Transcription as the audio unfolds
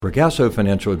Fragasso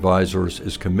Financial Advisors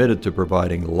is committed to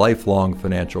providing lifelong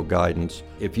financial guidance.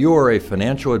 If you are a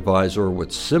financial advisor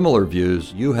with similar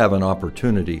views, you have an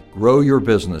opportunity. Grow your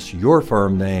business, your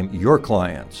firm name, your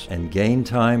clients, and gain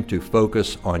time to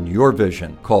focus on your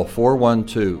vision. Call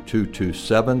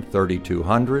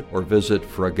 412-227-3200 or visit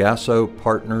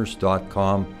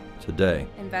fragassopartners.com today.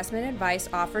 Investment advice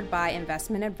offered by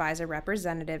investment advisor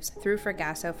representatives through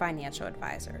Fragasso Financial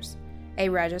Advisors, a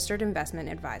registered investment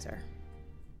advisor.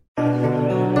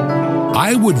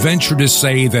 I would venture to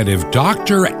say that if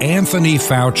Dr. Anthony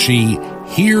Fauci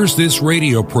hears this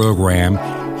radio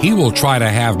program, he will try to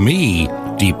have me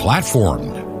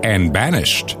deplatformed and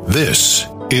banished. This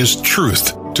is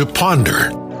Truth to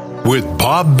Ponder with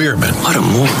Bob Bierman. What a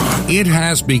moron. It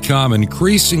has become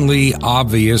increasingly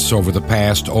obvious over the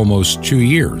past almost 2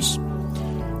 years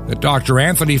that Dr.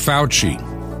 Anthony Fauci,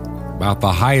 about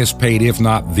the highest paid, if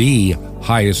not the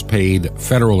highest paid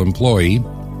federal employee,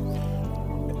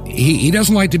 he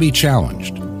doesn't like to be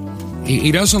challenged.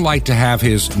 He doesn't like to have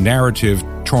his narrative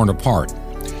torn apart.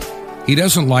 He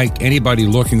doesn't like anybody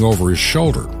looking over his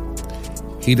shoulder.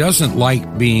 He doesn't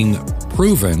like being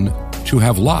proven to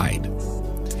have lied.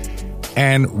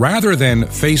 And rather than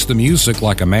face the music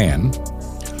like a man,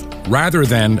 rather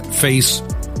than face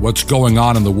what's going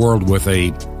on in the world with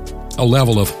a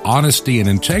level of honesty and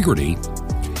integrity,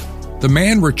 the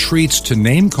man retreats to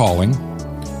name-calling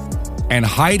and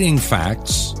hiding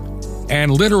facts and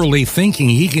literally thinking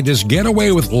he can just get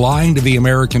away with lying to the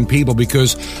American people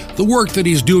because the work that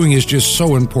he's doing is just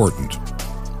so important.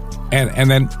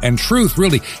 And truth,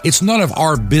 really, it's none of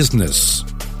our business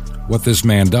what this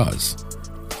man does.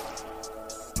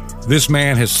 This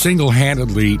man has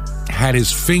single-handedly had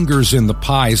his fingers in the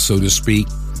pie, so to speak,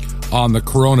 on the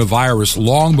coronavirus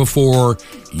long before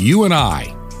you and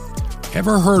I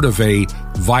ever heard of a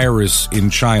virus in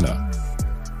China.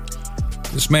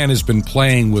 This man has been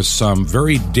playing with some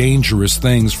very dangerous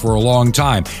things for a long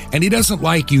time, and he doesn't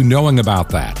like you knowing about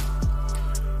that.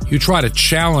 You try to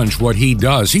challenge what he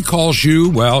does. He calls you,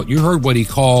 well, you heard what he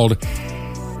called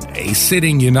a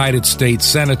sitting United States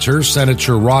Senator,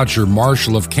 Senator Roger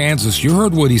Marshall of Kansas. You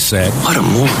heard what he said. What a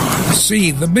moron.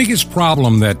 See, the biggest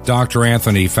problem that Dr.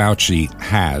 Anthony Fauci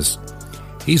has,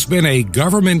 he's been a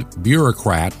government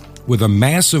bureaucrat with a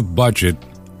massive budget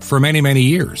for many, many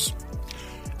years.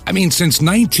 I mean, since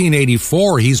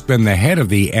 1984, he's been the head of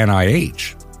the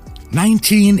NIH.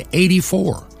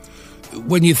 1984.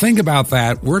 When you think about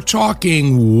that, we're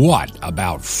talking, what,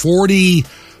 about 40,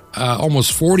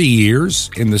 almost 40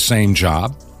 years in the same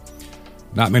job.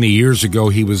 Not many years ago,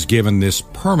 he was given this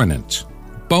permanent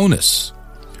bonus,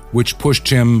 which pushed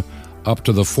him up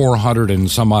to the $400 and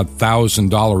some odd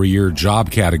 $1,000 a year job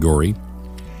category.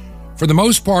 For the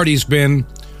most part, he's been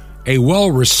a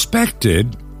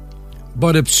well-respected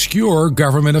but obscure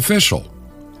government official.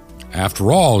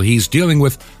 After all, he's dealing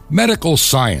with medical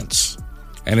science.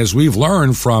 And as we've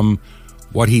learned from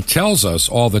what he tells us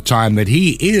all the time, that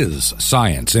he is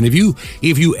science. And if you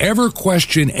ever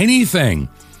question anything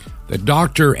that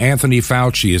Dr. Anthony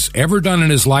Fauci has ever done in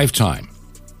his lifetime,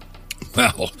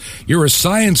 well, you're a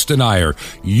science denier.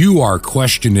 You are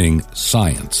questioning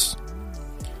science.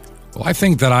 Well, I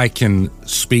think that I can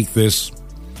speak this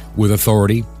with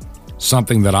authority.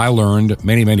 Something that I learned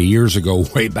many, many years ago,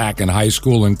 way back in high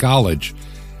school and college,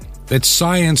 that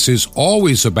science is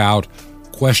always about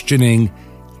questioning,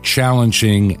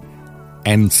 challenging,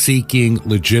 and seeking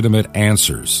legitimate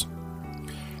answers,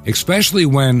 especially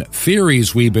when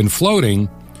theories we've been floating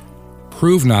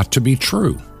prove not to be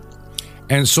true.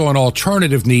 And so an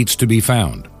alternative needs to be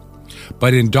found.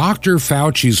 But in Dr.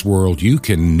 Fauci's world, you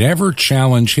can never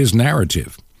challenge his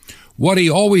narrative. What he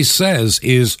always says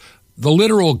is the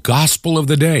literal gospel of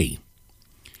the day.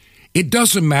 It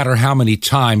doesn't matter how many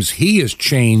times he has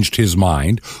changed his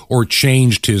mind or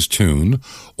changed his tune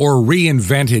or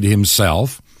reinvented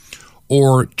himself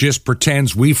or just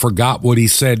pretends we forgot what he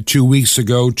said 2 weeks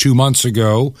ago, 2 months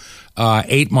ago,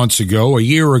 8 months ago, a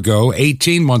year ago,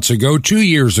 18 months ago, 2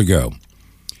 years ago.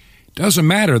 It doesn't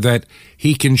matter that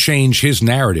he can change his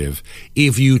narrative.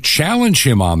 If you challenge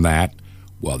him on that,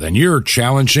 well, then you're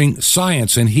challenging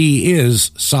science, and he is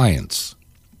science.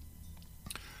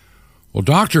 Well,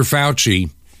 Dr. Fauci,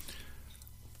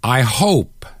 I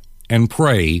hope and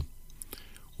pray,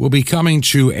 will be coming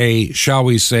to a, shall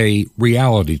we say,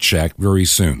 reality check very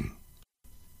soon.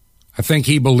 I think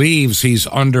he believes he's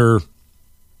under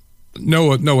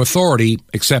no authority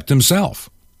except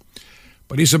himself.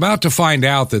 But he's about to find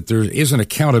out that there isn't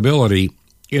accountability.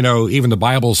 You know, even the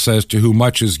Bible says to whom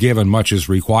much is given, much is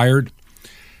required.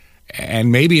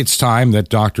 And maybe it's time that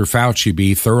Dr. Fauci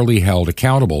be thoroughly held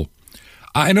accountable.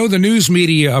 I know the news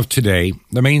media of today,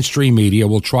 the mainstream media,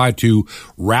 will try to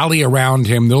rally around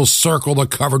him. They'll circle the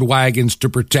covered wagons to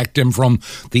protect him from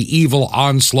the evil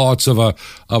onslaughts of a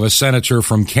senator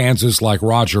from Kansas like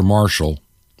Roger Marshall.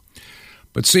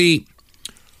 But see,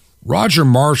 Roger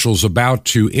Marshall's about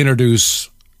to introduce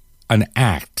an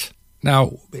act.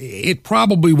 Now, it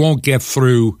probably won't get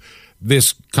through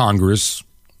this Congress,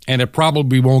 and it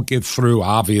probably won't get through,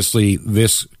 obviously,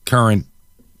 this current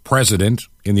president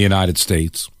in the United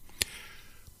States.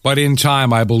 But in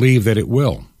time, I believe that it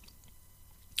will.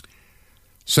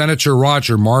 Senator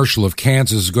Roger Marshall of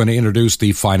Kansas is going to introduce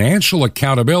the Financial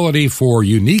Accountability for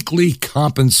Uniquely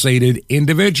Compensated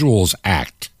Individuals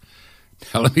Act.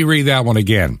 Now, let me read that one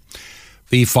again.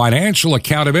 The Financial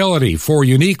Accountability for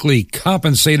Uniquely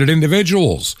Compensated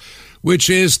Individuals, which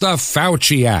is the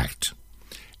Fauci Act.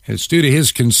 It's due to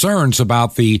his concerns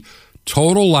about the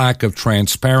total lack of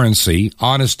transparency,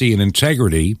 honesty, and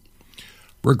integrity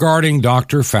regarding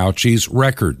Dr. Fauci's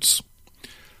records.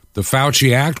 The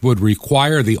Fauci Act would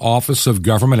require the Office of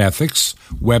Government Ethics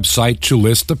website to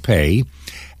list the pay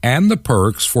and the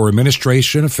perks for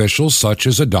administration officials such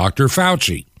as a Dr.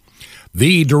 Fauci,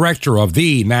 the director of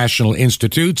the National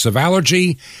Institutes of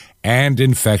Allergy and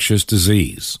Infectious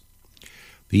Disease.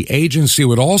 The agency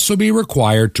would also be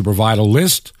required to provide a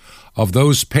list of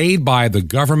those paid by the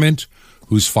government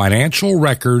whose financial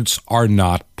records are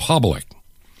not public.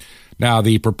 Now,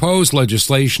 the proposed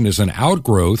legislation is an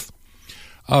outgrowth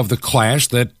of the clash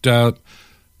that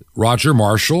Roger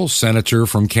Marshall, senator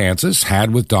from Kansas,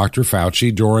 had with Dr.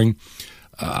 Fauci during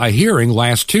a hearing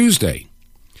last Tuesday,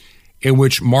 in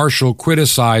which Marshall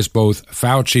criticized both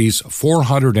Fauci's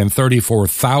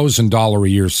 $434,000 a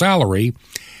year salary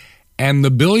and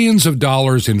the billions of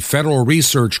dollars in federal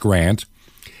research grant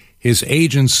his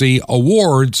agency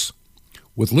awards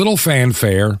with little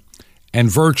fanfare and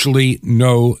virtually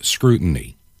no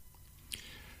scrutiny.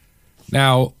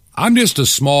 Now, I'm just a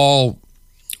small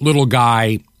little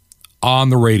guy on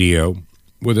the radio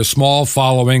with a small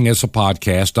following as a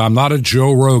podcast. I'm not a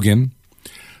Joe Rogan.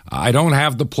 I don't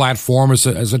have the platform as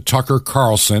a Tucker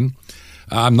Carlson.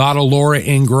 I'm not a Laura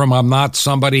Ingraham. I'm not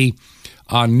somebody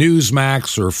on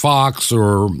Newsmax or Fox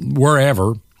or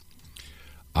wherever.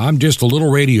 I'm just a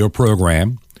little radio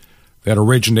program that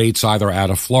originates either out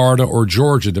of Florida or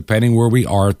Georgia, depending where we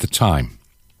are at the time.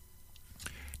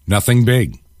 Nothing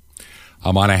big.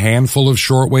 I'm on a handful of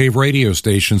shortwave radio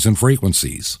stations and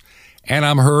frequencies, and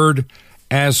I'm heard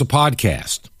as a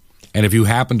podcast. And if you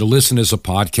happen to listen as a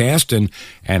podcast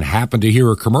and happen to hear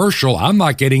a commercial, I'm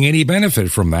not getting any benefit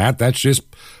from that. That's just,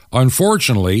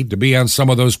 unfortunately, to be on some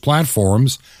of those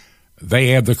platforms, they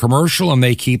have the commercial and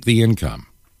they keep the income.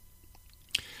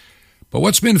 But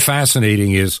what's been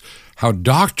fascinating is how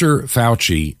Dr.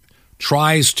 Fauci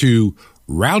tries to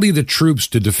rally the troops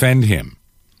to defend him.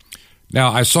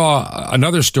 Now, I saw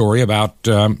another story about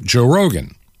Joe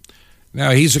Rogan.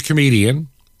 Now, he's a comedian,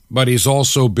 but he's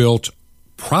also built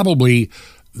probably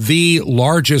the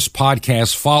largest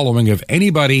podcast following of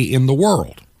anybody in the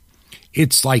world.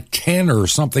 It's like 10 or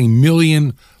something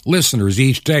million listeners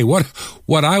each day.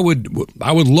 What I would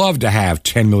love to have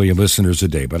 10 million listeners a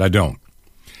day, but I don't.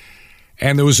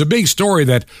 And there was a big story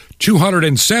that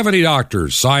 270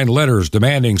 doctors signed letters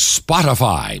demanding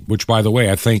Spotify, which, by the way,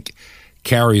 I think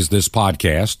carries this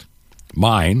podcast,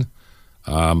 mine,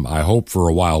 I hope for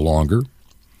a while longer.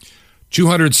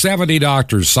 270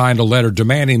 doctors signed a letter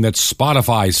demanding that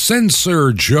Spotify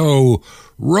censor Joe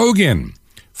Rogan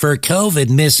for COVID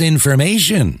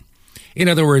misinformation. In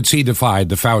other words, he defied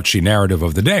the Fauci narrative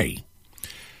of the day.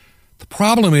 The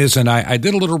problem is, and I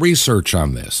did a little research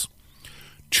on this,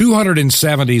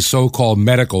 270 so-called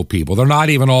medical people, they're not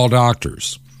even all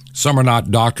doctors. Some are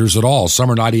not doctors at all. Some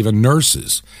are not even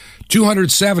nurses.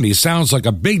 270 sounds like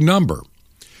a big number.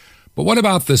 But what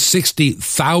about the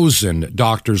 60,000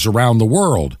 doctors around the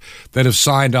world that have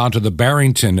signed on to the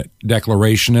Barrington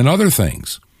Declaration and other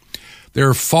things? There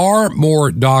are far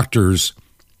more doctors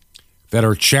that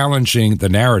are challenging the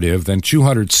narrative than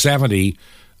 270,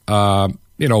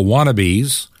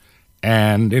 wannabes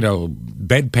and,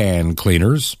 bedpan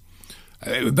cleaners.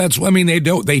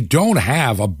 They don't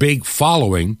have a big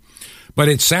following, but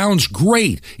it sounds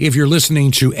great if you're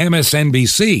listening to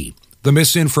MSNBC, the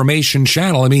misinformation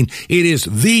channel. It is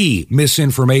the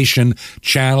misinformation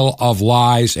channel of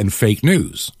lies and fake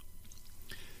news.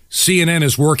 CNN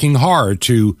is working hard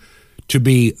to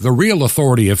be the real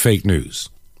authority of fake news.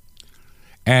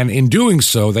 And in doing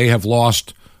so, they have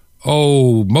lost,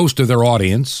 most of their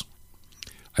audience.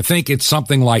 I think it's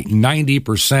something like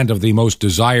 90% of the most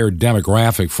desired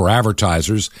demographic for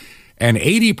advertisers and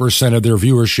 80% of their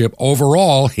viewership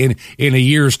overall in a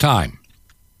year's time.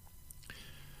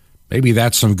 Maybe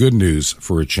that's some good news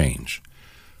for a change.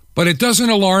 But it doesn't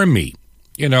alarm me.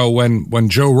 You know, when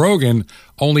Joe Rogan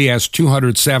only has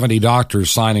 270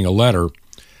 doctors signing a letter,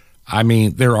 I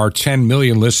mean, there are 10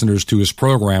 million listeners to his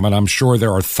program, and I'm sure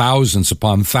there are thousands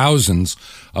upon thousands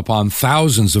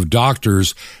of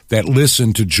doctors that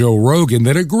listen to Joe Rogan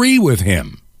that agree with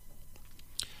him.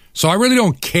 So I really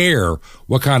don't care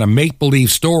what kind of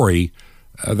make-believe story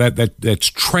that's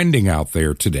trending out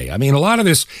there today. I mean, a lot of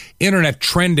this internet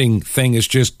trending thing is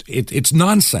just, it's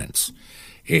nonsense.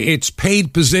 It's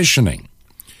paid positioning.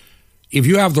 If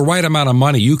you have the right amount of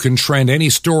money, you can trend any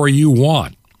story you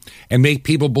want and make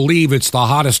people believe it's the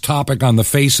hottest topic on the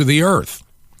face of the earth.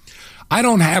 I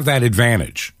don't have that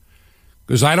advantage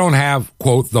because I don't have,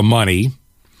 quote, the money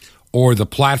or the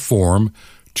platform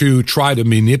to try to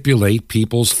manipulate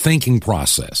people's thinking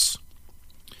process.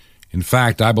 In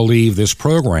fact, I believe this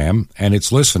program and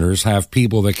its listeners have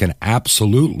people that can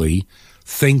absolutely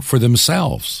think for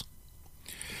themselves.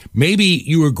 Maybe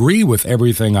you agree with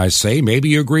everything I say. Maybe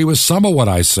you agree with some of what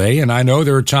I say, and I know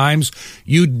there are times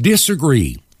you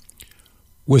disagree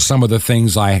with some of the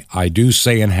things I do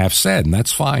say and have said, and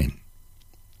that's fine.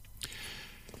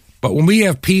 But when we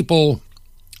have people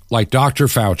like Dr.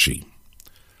 Fauci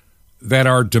that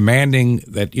are demanding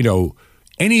that, you know,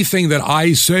 anything that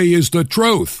I say is the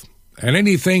truth, and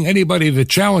anybody that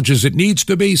challenges it needs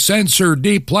to be censored,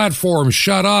 deplatformed,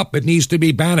 shut up, it needs to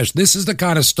be banished. This is the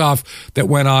kind of stuff that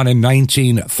went on in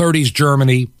 1930s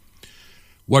Germany,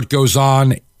 what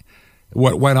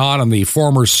went on in the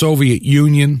former Soviet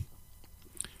Union,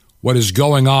 what is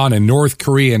going on in North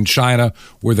Korea and China,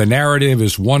 where the narrative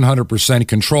is 100%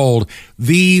 controlled.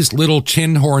 These little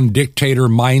tin horn dictator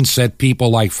mindset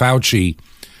people like Fauci,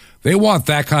 they want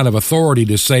that kind of authority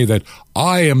to say that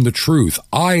I am the truth,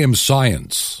 I am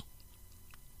science.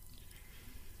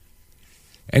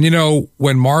 And you know,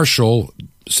 when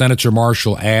Senator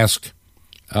Marshall asked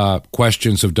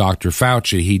questions of Dr.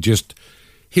 Fauci,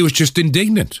 he was just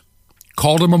indignant,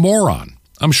 called him a moron.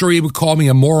 I'm sure he would call me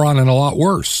a moron and a lot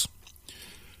worse.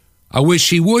 I wish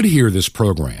he would hear this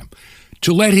program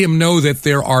to let him know that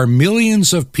there are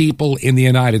millions of people in the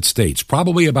United States,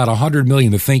 probably about 100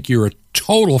 million, that think you're a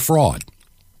total fraud,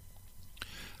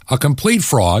 a complete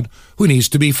fraud who needs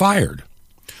to be fired,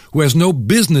 who has no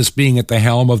business being at the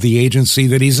helm of the agency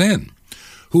that he's in,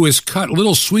 who has cut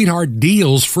little sweetheart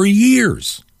deals for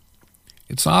years.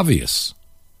 It's obvious.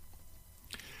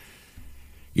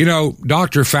 You know,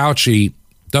 Dr. Fauci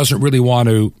doesn't really want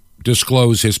to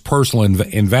disclose his personal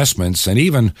investments, and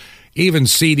even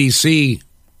CDC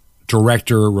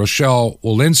Director Rochelle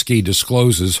Walensky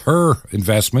discloses her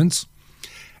investments,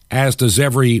 as does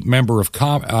every member of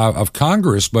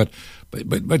Congress. But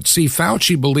see,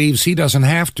 Fauci believes he doesn't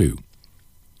have to.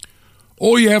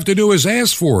 All you have to do is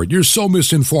ask for it. You're so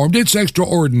misinformed. It's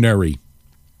extraordinary.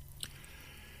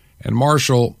 And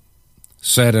Marshall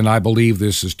said, and I believe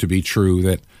this is to be true,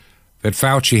 that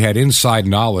Fauci had inside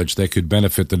knowledge that could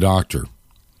benefit the doctor.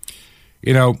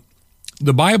 You know,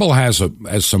 the Bible has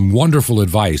some wonderful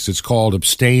advice. It's called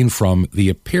abstain from the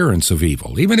appearance of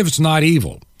evil. Even if it's not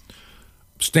evil,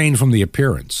 abstain from the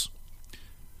appearance.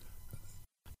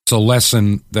 It's a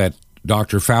lesson that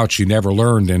Dr. Fauci never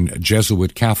learned in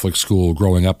Jesuit Catholic school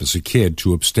growing up as a kid,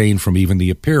 to abstain from even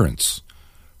the appearance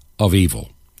of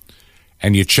evil.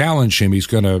 And you challenge him, he's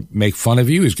going to make fun of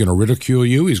you, he's going to ridicule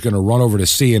you, he's going to run over to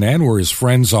CNN where his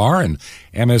friends are, and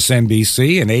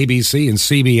MSNBC and ABC and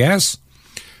CBS,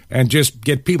 and just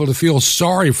get people to feel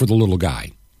sorry for the little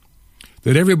guy,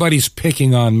 that everybody's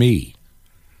picking on me.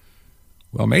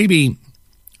 Well, maybe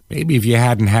if you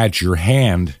hadn't had your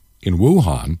hand in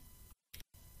Wuhan,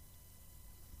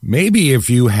 maybe if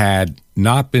you had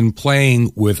not been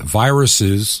playing with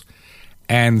viruses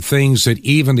and things that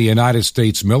even the United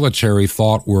States military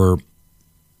thought were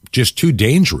just too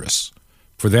dangerous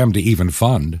for them to even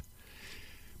fund,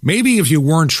 maybe if you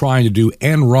weren't trying to do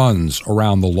end runs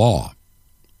around the law.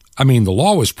 I mean, the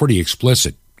law was pretty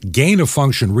explicit.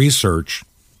 Gain-of-function research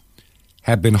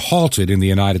had been halted in the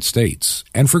United States,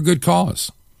 and for good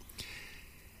cause.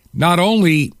 Not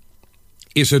only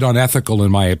is it unethical,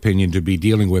 in my opinion, to be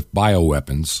dealing with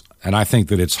bioweapons, and I think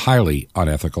that it's highly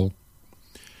unethical,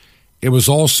 it was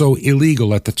also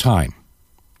illegal at the time.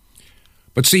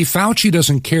 But see, Fauci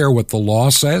doesn't care what the law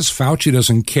says. Fauci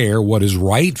doesn't care what is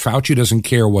right. Fauci doesn't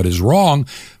care what is wrong.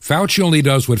 Fauci only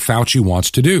does what Fauci wants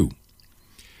to do.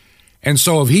 And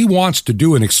so if he wants to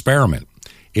do an experiment,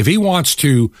 if he wants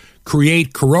to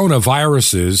create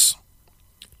coronaviruses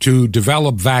to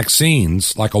develop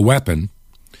vaccines like a weapon,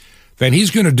 then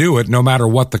he's going to do it no matter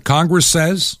what the Congress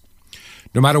says,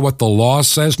 No matter what the law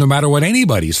says, no matter what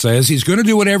anybody says, he's going to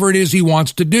do whatever it is he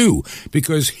wants to do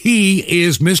because he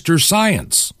is Mr.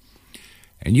 Science.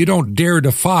 And you don't dare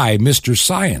defy Mr.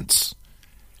 Science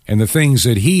and the things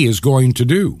that he is going to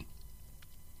do.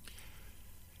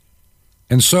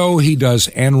 And so he does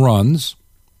end runs.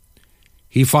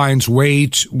 He finds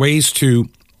ways to,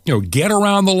 get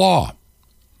around the law.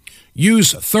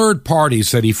 Use third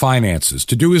parties that he finances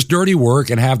to do his dirty work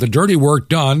and have the dirty work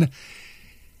done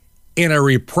in a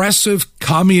repressive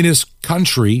communist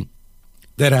country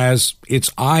that has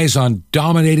its eyes on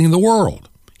dominating the world.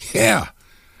 Yeah.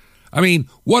 I mean,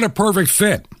 what a perfect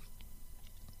fit.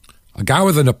 A guy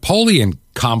with a Napoleon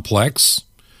complex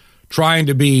trying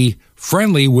to be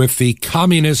friendly with the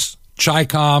communist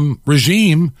Chi-Com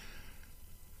regime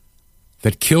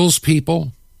that kills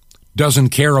people, doesn't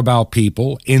care about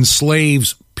people,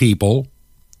 enslaves people,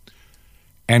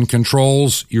 and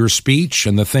controls your speech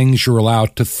and the things you're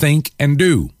allowed to think and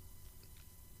do.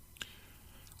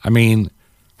 I mean,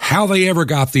 how they ever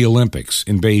got the Olympics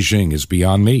in Beijing is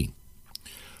beyond me.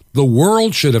 The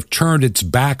world should have turned its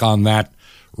back on that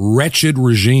wretched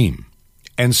regime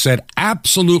and said,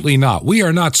 absolutely not. We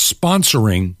are not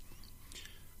sponsoring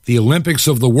the Olympics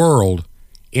of the world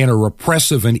in a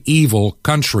repressive and evil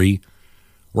country,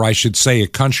 or I should say a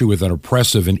country with an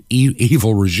oppressive and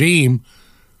evil regime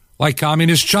like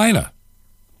communist China.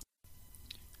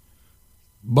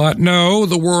 But no,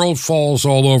 the world falls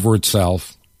all over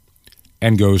itself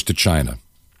and goes to China.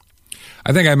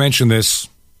 I think I mentioned this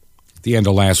at the end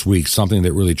of last week, something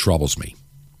that really troubles me.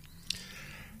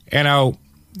 And now,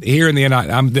 here in the end,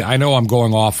 I know I'm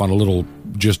going off on a little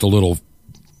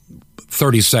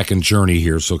 30-second journey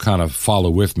here, so kind of follow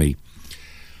with me.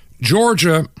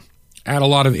 Georgia had a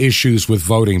lot of issues with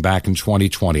voting back in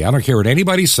 2020. I don't care what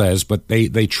anybody says, but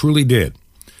they truly did.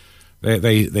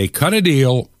 They cut a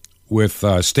deal with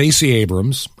Stacey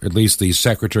Abrams, at least the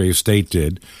Secretary of State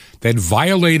did, that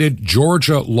violated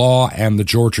Georgia law and the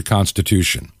Georgia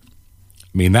Constitution.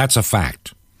 I mean, that's a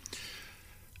fact.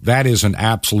 That is an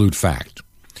absolute fact.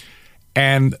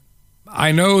 And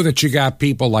I know that you got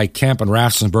people like Kemp and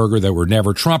Ratzenberger that were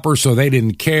never Trumpers, so they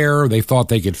didn't care. They thought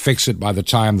they could fix it by the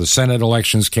time the Senate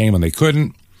elections came, and they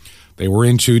couldn't. They were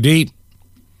in too deep.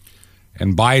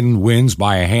 And Biden wins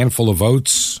by a handful of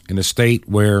votes in a state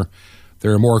where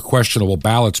there are more questionable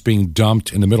ballots being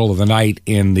dumped in the middle of the night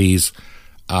in these,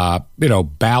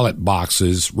 ballot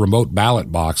boxes, remote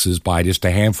ballot boxes by just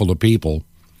a handful of people.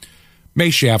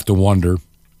 Makes you have to wonder.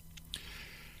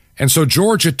 And so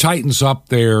Georgia tightens up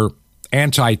their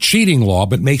anti-cheating law,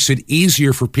 but makes it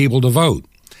easier for people to vote.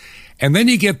 And then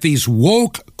you get these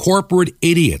woke corporate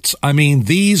idiots. I mean,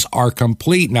 these are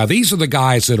complete. Now, these are the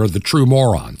guys that are the true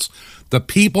morons, the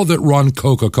people that run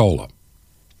Coca-Cola.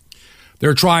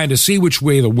 They're trying to see which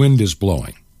way the wind is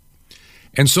blowing.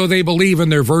 And so they believe in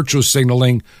their virtue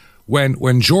signaling.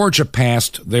 When Georgia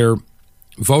passed their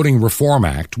Voting Reform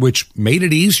Act, which made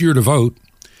it easier to vote,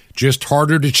 just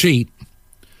harder to cheat,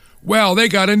 well, they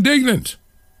got indignant.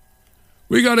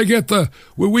 We got to get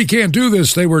we can't do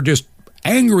this. They were just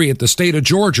angry at the state of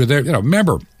Georgia.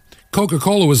 Remember,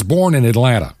 Coca-Cola was born in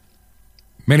Atlanta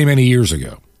many, many years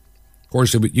ago. Of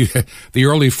course, the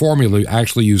early formula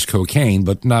actually used cocaine,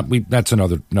 but that's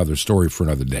another story for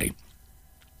another day.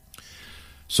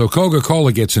 So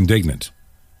Coca-Cola gets indignant.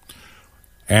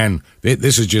 And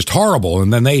this is just horrible.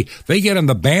 And then they get on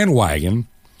the bandwagon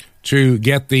to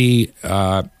get the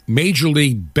Major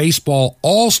League Baseball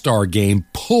All-Star game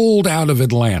pulled out of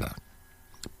Atlanta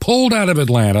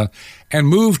and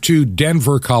moved to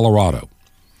Denver, Colorado,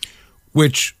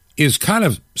 which is kind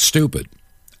of stupid.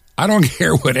 I don't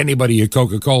care what anybody at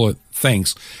Coca-Cola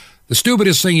thinks. The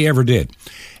stupidest thing he ever did.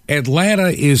 Atlanta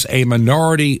is a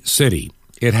minority city.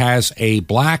 It has a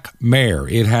black mayor.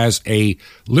 It has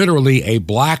literally a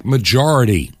black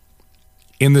majority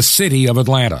in the city of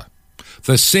Atlanta.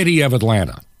 The city of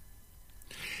Atlanta.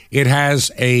 It has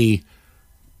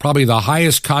probably the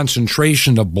highest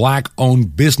concentration of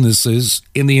black-owned businesses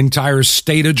in the entire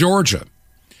state of Georgia.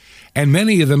 And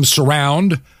many of them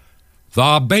surround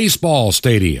the baseball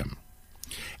stadium.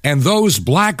 And those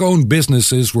black-owned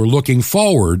businesses were looking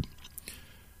forward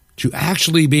to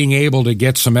actually being able to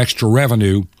get some extra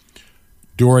revenue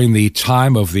during the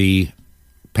time of the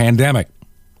pandemic.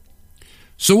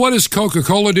 So what does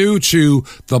Coca-Cola do to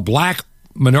the black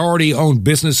minority-owned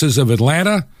businesses of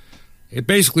Atlanta? It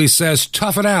basically says,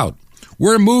 tough it out.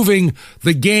 We're moving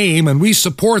the game, and we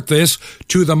support this,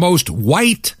 to the most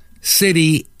white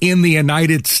city in the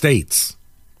United States.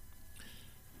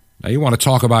 Now, you want to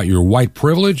talk about your white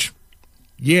privilege?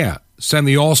 Yeah, send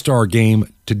the All-Star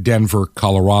game to Denver,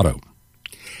 Colorado,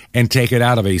 and take it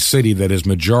out of a city that is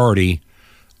majority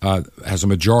has a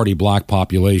majority black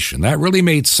population. That really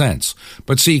made sense.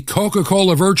 But see,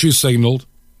 Coca-Cola virtue signaled.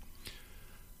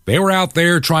 They were out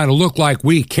there trying to look like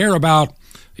we care about,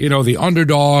 the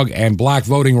underdog and black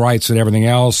voting rights and everything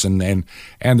else, and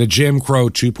the Jim Crow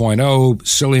 2.0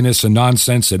 silliness and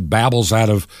nonsense that babbles out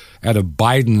of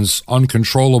Biden's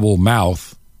uncontrollable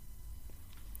mouth.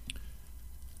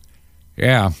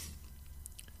 Yeah.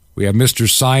 We have Mr.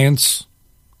 Science,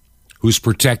 who's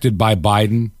protected by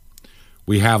Biden.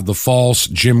 We have the false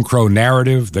Jim Crow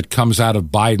narrative that comes out of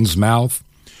Biden's mouth.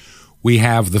 We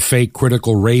have the fake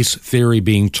critical race theory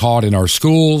being taught in our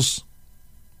schools.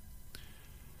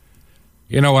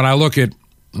 When I look at,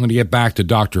 I'm going to get back to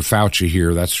Dr. Fauci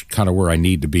here. That's kind of where I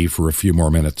need to be for a few more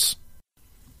minutes.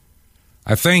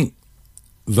 I think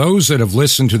those that have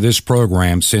listened to this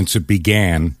program since it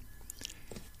began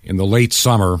in the late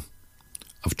summer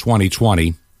of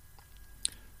 2020,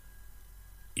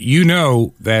 you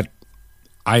know that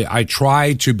I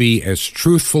try to be as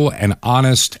truthful and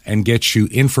honest and get you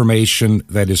information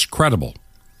that is credible.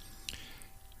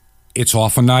 It's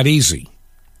often not easy.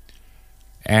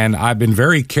 And I've been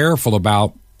very careful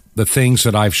about the things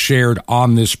that I've shared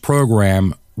on this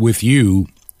program with you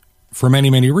for many,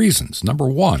 many reasons. Number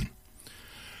one,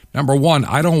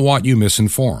 I don't want you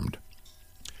misinformed.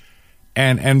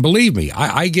 And believe me,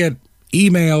 I get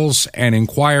emails and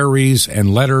inquiries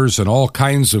and letters and all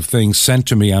kinds of things sent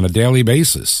to me on a daily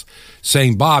basis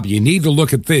saying, Bob, you need to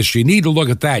look at this, you need to look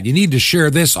at that, you need to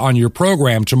share this on your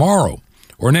program tomorrow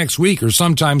or next week or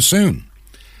sometime soon.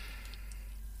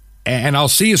 And I'll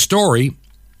see a story,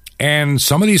 and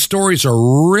some of these stories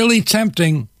are really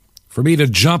tempting for me to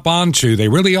jump onto. They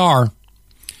really are.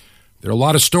 There are a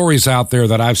lot of stories out there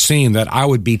that I've seen that I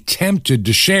would be tempted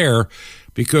to share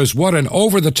because what an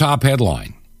over-the-top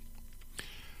headline.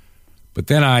 But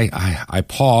then I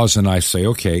pause and I say,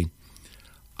 okay,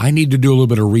 I need to do a little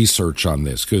bit of research on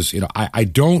this because, I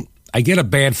get a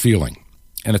bad feeling.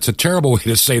 And it's a terrible way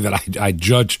to say that I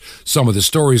judge some of the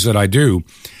stories that I do.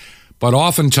 But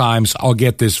oftentimes I'll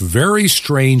get this very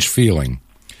strange feeling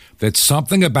that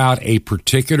something about a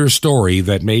particular story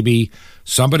that maybe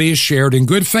somebody has shared in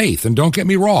good faith. And don't get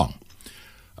me wrong.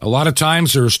 A lot of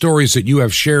times there are stories that you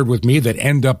have shared with me that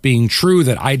end up being true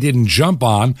that I didn't jump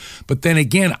on, but then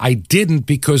again, I didn't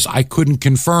because I couldn't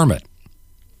confirm it.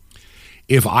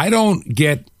 If I don't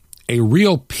get a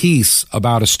real piece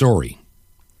about a story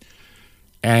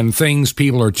and things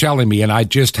people are telling me, and I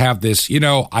just have this,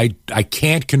 I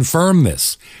can't confirm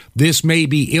this. This may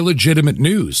be illegitimate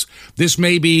news. This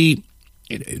may be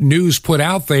news put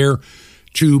out there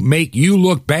to make you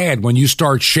look bad when you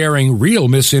start sharing real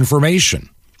misinformation.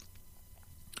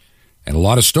 And a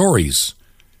lot of stories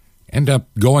end up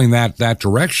going that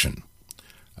direction.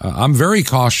 I'm very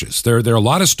cautious. There are a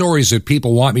lot of stories that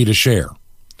people want me to share.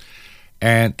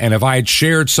 And if I had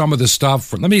shared some of the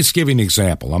stuff, let me just give you an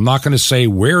example. I'm not going to say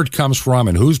where it comes from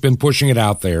and who's been pushing it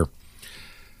out there.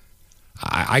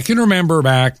 I can remember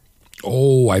back,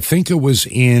 I think it was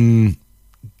in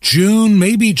June,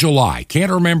 maybe July.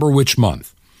 Can't remember which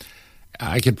month.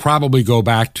 I could probably go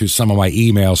back to some of my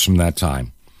emails from that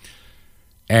time.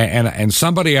 And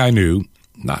somebody I knew,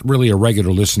 not really a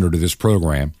regular listener to this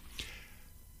program,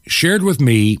 shared with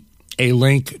me a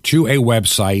link to a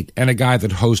website and a guy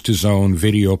that hosts his own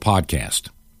video podcast.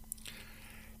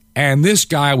 And this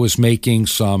guy was making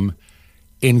some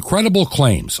incredible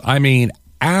claims. I mean,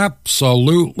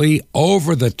 absolutely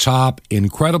over-the-top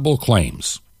incredible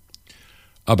claims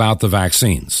about the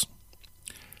vaccines.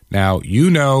 Now,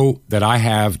 you know that I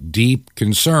have deep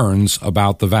concerns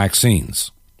about the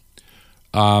vaccines.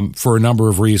 For a number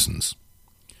of reasons.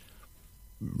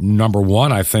 Number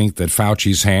one, I think that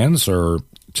Fauci's hands are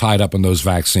tied up in those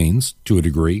vaccines to a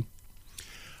degree.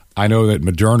 I know that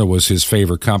Moderna was his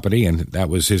favorite company, and that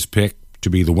was his pick to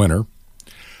be the winner.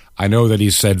 I know that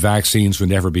he said vaccines would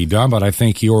never be done, but I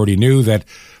think he already knew that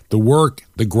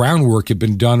the groundwork had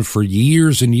been done for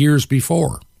years and years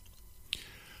before.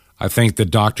 I think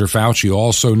that Dr. Fauci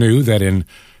also knew that in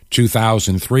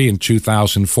 2003 and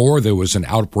 2004, there was an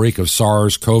outbreak of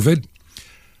SARS-CoV.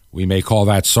 We may call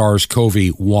that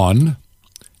SARS-CoV-1.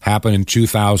 Happened in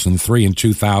 2003 and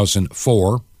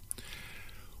 2004.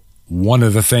 One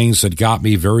of the things that got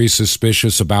me very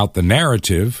suspicious about the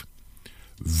narrative,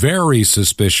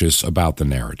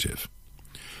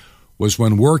 was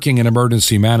when working in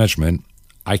emergency management,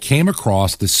 I came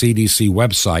across the CDC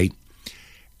website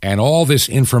and all this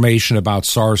information about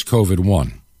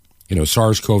SARS-CoV-1.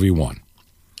 SARS-CoV-1.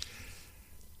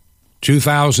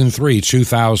 2003,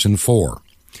 2004.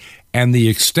 And the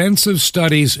extensive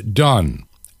studies done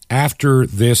after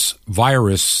this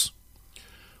virus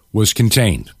was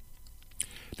contained.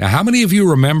 Now, how many of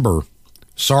you remember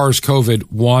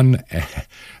SARS-CoV-1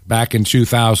 back in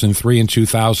 2003 and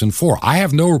 2004? I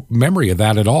have no memory of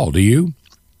that at all. Do you?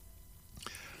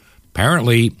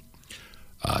 Apparently,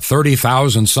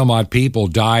 30,000 some odd people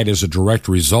died as a direct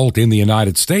result in the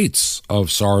United States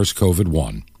of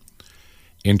SARS-CoV-1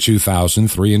 in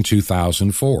 2003 and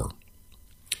 2004.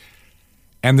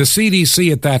 And the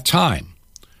CDC at that time,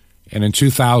 and in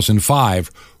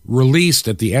 2005, released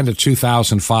at the end of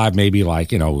 2005, maybe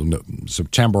like,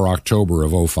 September, October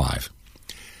of 05,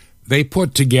 they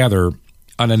put together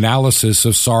an analysis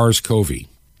of SARS-CoV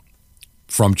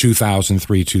from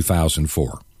 2003,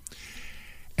 2004.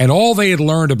 And all they had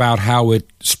learned about how it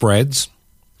spreads,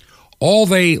 all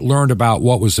they learned about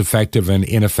what was effective and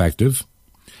ineffective,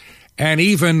 and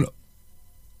even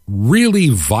really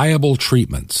viable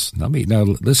treatments. Now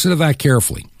listen to that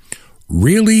carefully.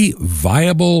 Really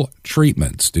viable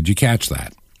treatments. Did you catch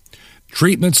that?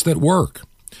 Treatments that work.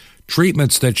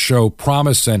 Treatments that show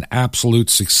promise and absolute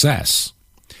success.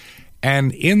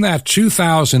 And in that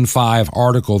 2005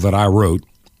 article that I read,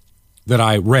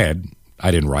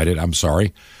 I didn't write it, I'm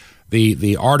sorry.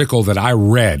 The article that I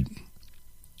read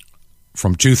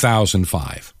from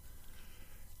 2005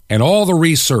 and all the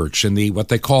research and what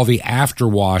they call the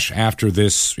afterwash after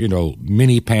this,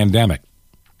 mini pandemic,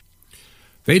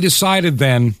 they decided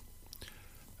then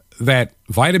that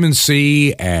vitamin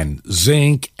C and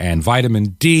zinc and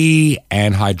vitamin D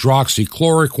and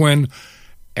hydroxychloroquine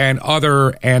and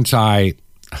other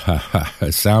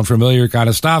sound familiar kind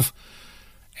of stuff,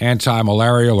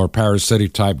 anti-malarial or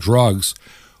parasitic type drugs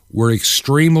were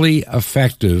extremely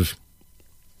effective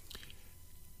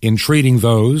in treating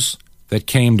those that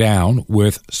came down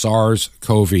with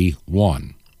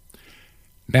SARS-CoV-1.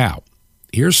 Now,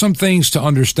 here's some things to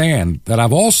understand that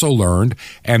I've also learned,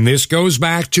 and this goes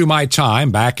back to my time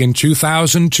back in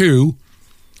 2002,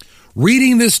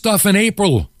 reading this stuff in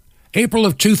April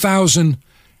of 2020.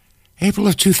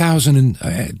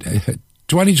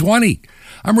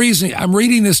 I'm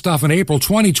reading this stuff in April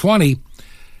 2020,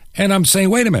 and I'm saying,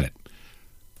 wait a minute.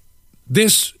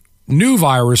 This new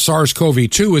virus,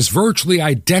 SARS-CoV-2, is virtually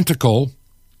identical.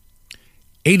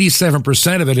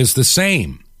 87% of it is the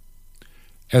same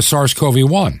as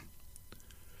SARS-CoV-1.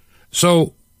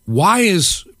 So why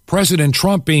is President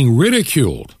Trump being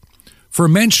ridiculed for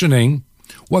mentioning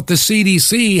what the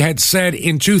CDC had said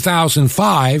in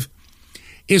 2005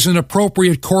 is an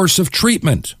appropriate course of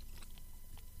treatment?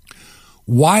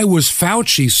 Why was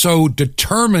Fauci so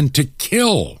determined to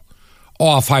kill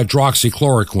off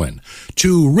hydroxychloroquine,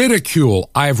 to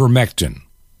ridicule ivermectin?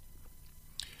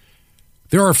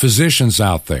 There are physicians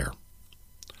out there.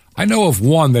 I know of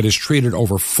one that has treated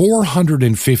over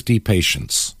 450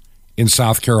 patients in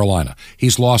South Carolina.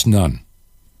 He's lost none.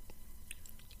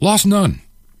 Lost none.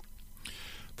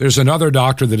 There's another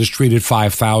doctor that has treated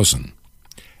 5,000,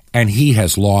 and he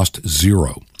has lost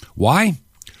zero. Why?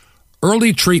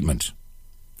 Early treatment,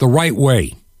 the right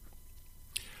way.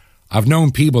 I've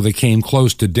known people that came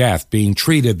close to death being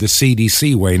treated the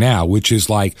CDC way now, which is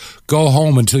like go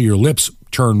home until your lips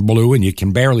turn blue and you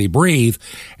can barely breathe,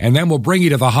 and then we'll bring you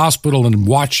to the hospital and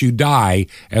watch you die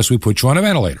as we put you on a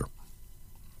ventilator.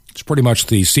 It's pretty much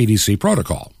the CDC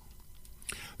protocol.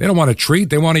 They don't want to treat.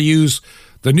 They want to use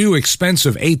the new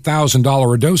expensive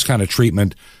 $8,000 a dose kind of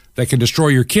treatment that can destroy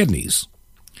your kidneys.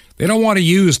 They don't want to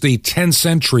use the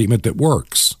 10-cent treatment that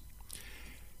works.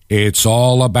 It's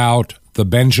all about the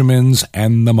Benjamins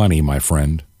and the money, my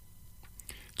friend.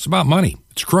 It's about money.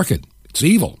 It's crooked. It's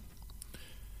evil.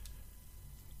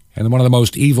 And one of the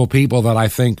most evil people that I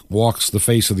think walks the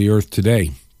face of the earth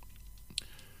today,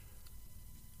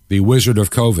 the wizard of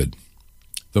COVID,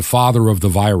 the father of the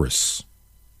virus,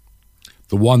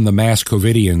 the one the mass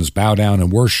COVIDians bow down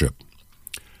and worship,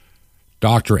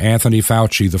 Dr. Anthony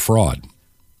Fauci, the fraud.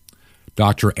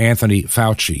 Dr. Anthony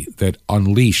Fauci that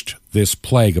unleashed this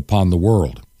plague upon the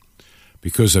world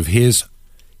because of his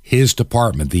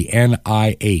department, the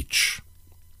NIH,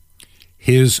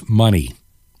 his money,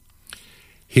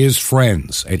 his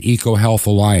friends at EcoHealth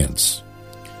Alliance,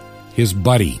 his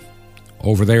buddy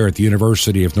over there at the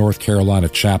University of North Carolina,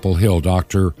 Chapel Hill,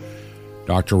 Dr.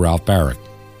 Ralph Barrett.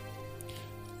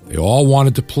 They all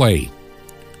wanted to play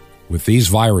with these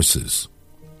viruses.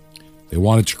 They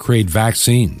wanted to create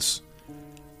vaccines.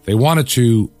 They wanted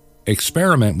to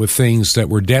experiment with things that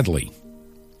were deadly.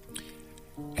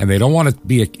 And they don't want to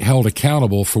be held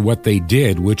accountable for what they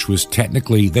did, which was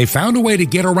technically, they found a way to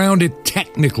get around it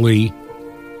technically,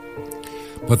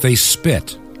 but they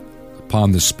spit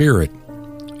upon the spirit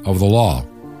of the law.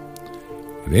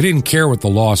 They didn't care what the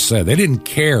law said. They didn't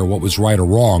care what was right or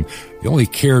wrong. They only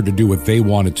cared to do what they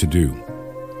wanted to do.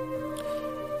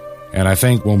 And I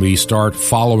think when we start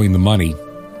following the money,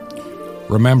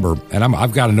 remember, and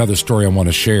I've got another story I want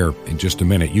to share in just a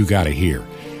minute. You got to hear.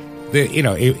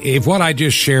 If what I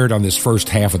just shared on this first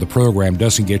half of the program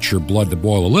doesn't get your blood to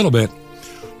boil a little bit,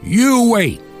 you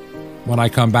wait when I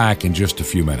come back in just a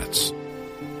few minutes.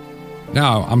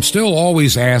 Now, I'm still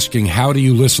always asking, how do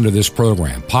you listen to this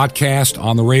program? Podcast,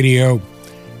 on the radio?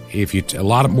 A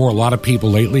lot of people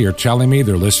lately are telling me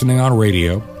they're listening on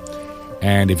radio.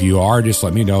 And if you are, just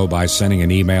let me know by sending an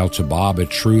email to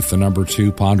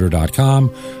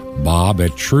bob@truth2ponder.com,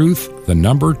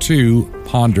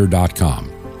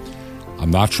 bob@truth2ponder.com. I'm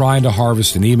not trying to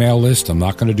harvest an email list. I'm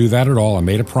not going to do that at all. I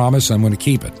made a promise. I'm going to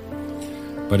keep it.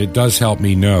 But it does help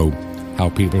me know how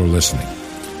people are listening.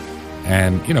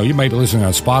 And, you might be listening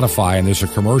on Spotify and there's a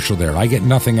commercial there. I get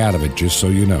nothing out of it, just so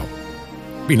you know.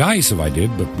 It'd be nice if I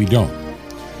did, but we don't.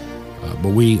 But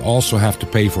we also have to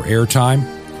pay for airtime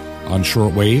on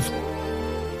shortwave.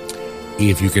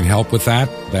 If you can help with that,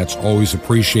 that's always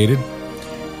appreciated.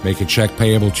 Make a check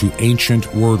payable to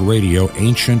Ancient Word Radio,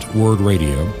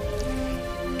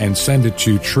 and send it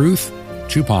to Truth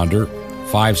to Ponder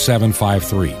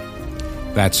 5753.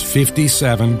 That's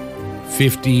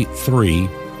 5753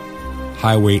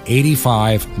 Highway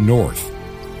 85 North,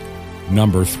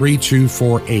 number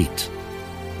 3248.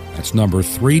 That's number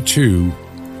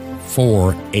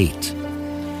 3248.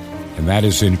 And that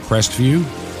is in Crestview,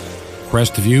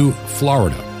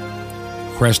 Florida.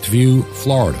 Crestview,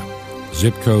 Florida.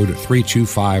 Zip code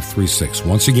 32536.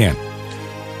 Once again,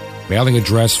 mailing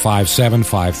address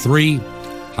 5753,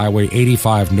 Highway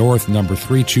 85 North, number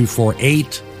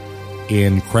 3248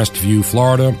 in Crestview,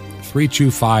 Florida,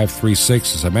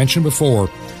 32536. As I mentioned before,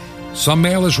 some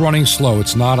mail is running slow.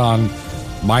 It's not on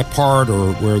my part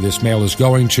or where this mail is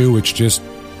going to. It's just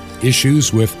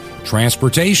issues with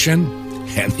transportation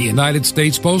and the United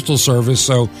States Postal Service.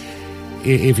 So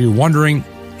if you're wondering,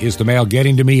 is the mail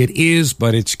getting to me? It is,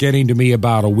 but it's getting to me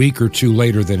about a week or two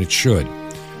later than it should.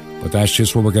 But that's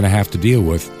just what we're going to have to deal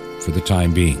with for the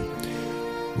time being.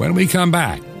 When we come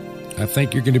back, I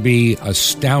think you're going to be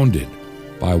astounded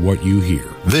by what you hear.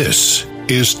 This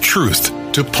is Truth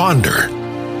to Ponder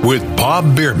with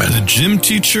Bob Bierman. The gym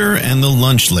teacher and the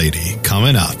lunch lady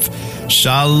coming up.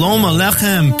 Shalom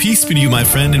Aleichem. Peace be to you, my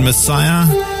friend in Messiah.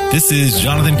 This is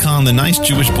Jonathan Kahn, the nice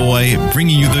Jewish boy,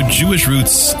 bringing you the Jewish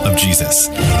roots of Jesus.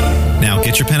 Now,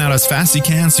 get your pen out as fast as you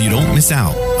can so you don't miss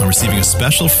out on receiving a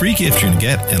special free gift you're going to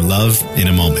get and love in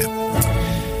a moment.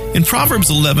 In Proverbs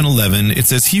 11:11, it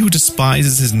says, "He who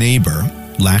despises his neighbor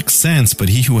lacks sense, but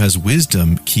he who has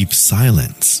wisdom keeps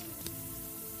silence."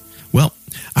 Well,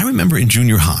 I remember in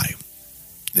junior high,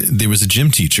 there was a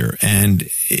gym teacher, and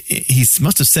he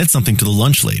must have said something to the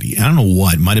lunch lady. I don't know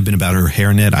what. It might have been about her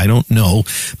hairnet. I don't know.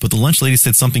 But the lunch lady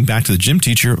said something back to the gym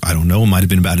teacher. I don't know. It might have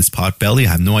been about his pot belly.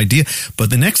 I have no idea. But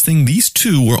the next thing, these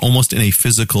two were almost in a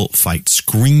physical fight,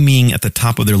 screaming at the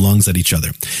top of their lungs at each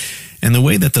other. And the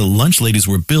way that the lunch ladies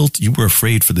were built, you were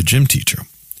afraid for the gym teacher.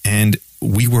 And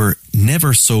we were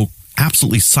never so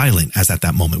absolutely silent as at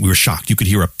that moment. We were shocked. You could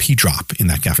hear a pea drop in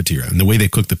that cafeteria. And the way they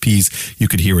cooked the peas, you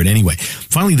could hear it anyway.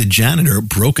 Finally, the janitor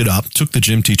broke it up, took the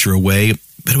gym teacher away,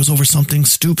 but it was over something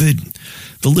stupid.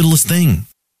 The littlest thing.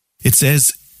 It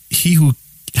says, "He who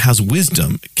has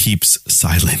wisdom keeps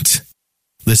silent."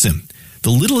 Listen,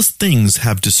 the littlest things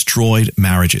have destroyed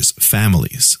marriages,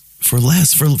 families, for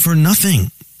nothing.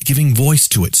 Giving voice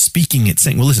to it, speaking it,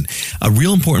 saying, well, listen, a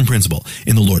real important principle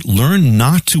in the Lord, learn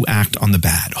not to act on the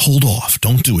bad. Hold off.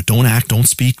 Don't do it. Don't act. Don't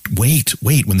speak. Wait.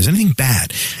 When there's anything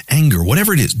bad, anger,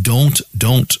 whatever it is, don't,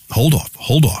 hold off.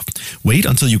 Wait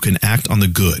until you can act on the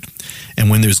good. And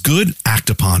when there's good,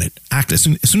 act upon it. Act as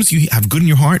soon as you have good in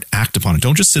your heart, act upon it.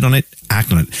 Don't just sit on it,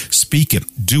 act on it. Speak it,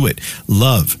 do it,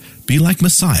 love. Be like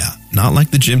Messiah, not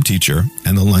like the gym teacher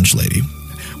and the lunch lady.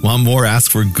 Want more? Ask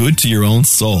for good to your own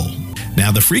soul.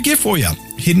 Now, the free gift for you,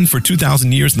 hidden for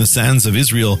 2,000 years in the sands of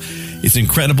Israel, is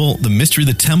incredible. The Mystery of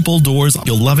the Temple Doors,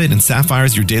 you'll love it. And Sapphire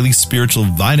is your daily spiritual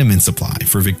vitamin supply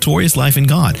for victorious life in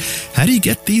God. How do you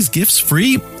get these gifts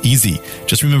free? Easy.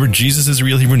 Just remember Jesus'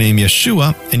 real Hebrew name,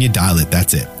 Yeshua, and you dial it.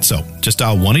 That's it. So just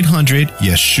dial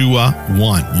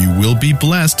 1-800-YESHUA-1. You will be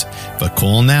blessed, but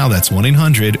call now. That's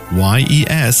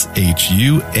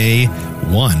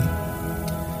 1-800-YESHUA-1.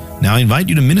 Now, I invite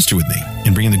you to minister with me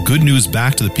in bringing the good news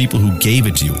back to the people who gave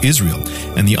it to you, Israel,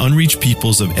 and the unreached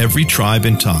peoples of every tribe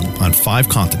and tongue on 5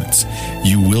 continents.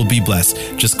 You will be blessed.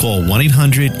 Just call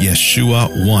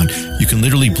 1-800-YESHUA-1. You can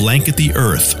literally blanket the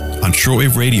earth on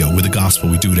Shortwave Radio with the gospel.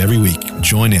 We do it every week.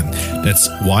 Join in. That's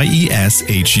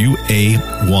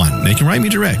YESHUA1. Now you can write me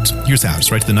direct. Here's how.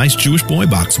 Just write to the Nice Jewish Boy,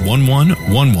 Box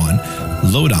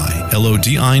 1111, Lodi,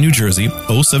 Lodi, New Jersey,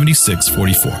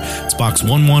 07644. It's Box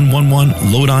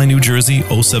 1111, Lodi, New Jersey,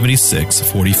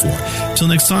 07644. Till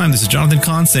next time, this is Jonathan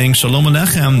Kahn saying Shalom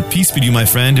Aleichem. Peace be to you, my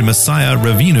friend, and Messiah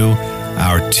Ravinu,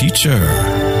 our teacher.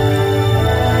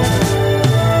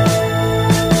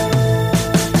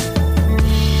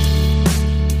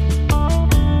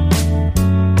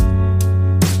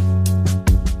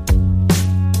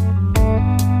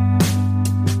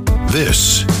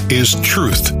 This is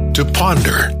Truth to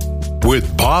Ponder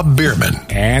with Bob Bierman.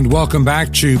 And welcome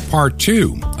back to part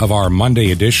 2 of our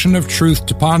Monday edition of Truth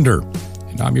to Ponder.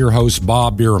 And I'm your host,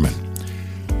 Bob Bierman.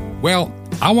 Well,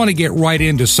 I want to get right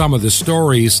into some of the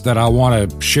stories that I want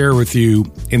to share with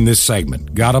you in this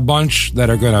segment. Got a bunch that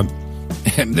are going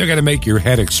to make your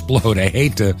head explode. I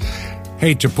hate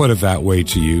to put it that way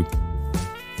to you.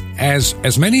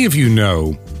 As many of you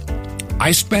know,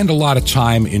 I spend a lot of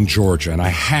time in Georgia, and I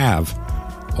have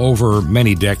over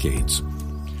many decades.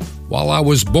 While I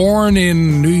was born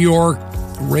in New York,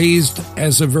 raised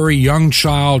as a very young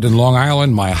child in Long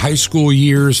Island, my high school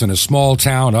years in a small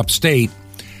town upstate,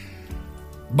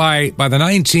 by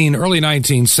the early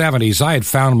 1970s, I had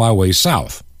found my way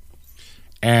south.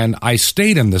 And I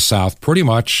stayed in the South pretty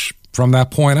much from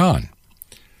that point on.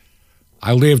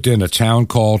 I lived in a town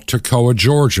called Toccoa,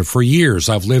 Georgia for years.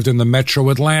 I've lived in the metro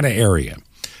Atlanta area.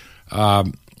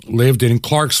 Lived in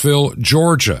Clarksville,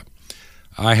 Georgia.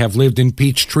 I have lived in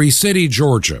Peachtree City,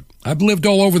 Georgia. I've lived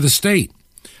all over the state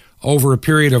over a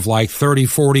period of like 30,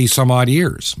 40 some odd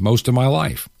years, most of my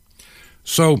life.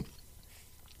 So,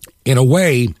 in a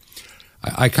way,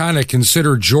 I kind of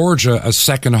consider Georgia a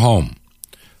second home.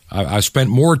 I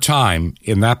spent more time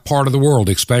in that part of the world,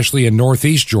 especially in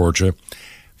northeast Georgia,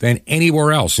 than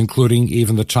anywhere else, including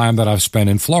even the time that I've spent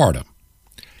in Florida.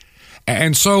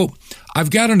 And so I've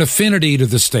got an affinity to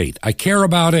the state. I care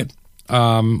about it.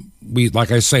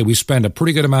 Like I say, we spend a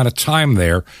pretty good amount of time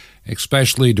there,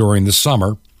 especially during the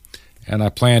summer. And I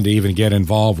plan to even get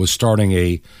involved with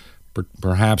starting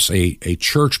perhaps a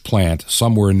church plant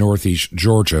somewhere in northeast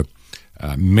Georgia,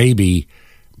 maybe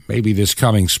this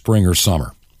coming spring or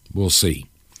summer. We'll see.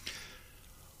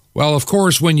 Well, of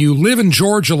course, when you live in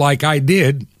Georgia like I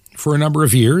did for a number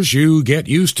of years, you get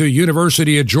used to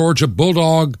University of Georgia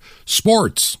Bulldog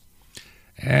sports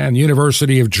and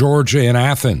University of Georgia in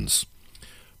Athens.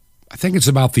 I think it's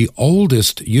about the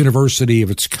oldest university of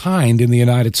its kind in the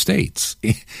United States,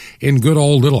 in good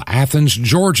old little Athens,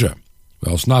 Georgia.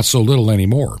 Well, it's not so little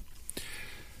anymore.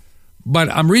 But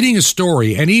I'm reading a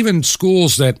story, and even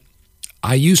schools that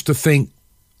I used to think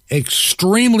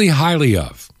extremely highly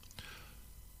of,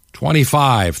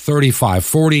 25, 35,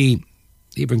 40,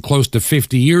 even close to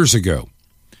 50 years ago,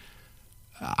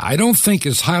 I don't think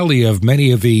as highly of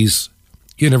many of these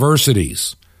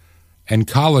universities and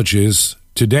colleges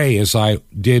today as I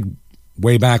did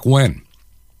way back when.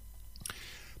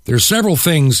 There's several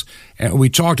things, and we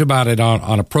talked about it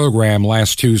on a program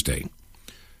last Tuesday.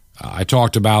 I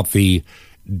talked about the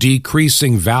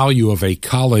decreasing value of a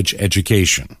college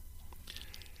education.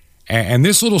 And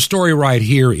this little story right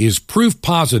here is proof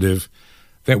positive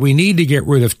that we need to get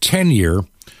rid of tenure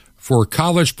for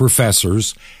college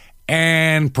professors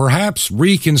and perhaps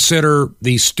reconsider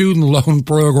the student loan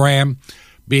program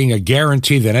being a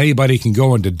guarantee that anybody can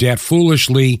go into debt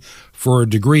foolishly for a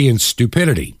degree in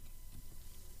stupidity,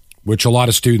 which a lot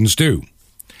of students do.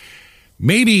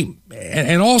 Maybe,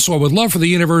 and also I would love for the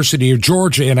University of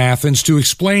Georgia in Athens to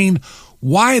explain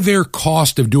why their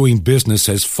cost of doing business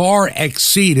has far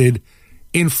exceeded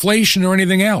inflation or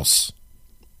anything else.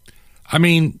 I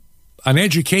mean, an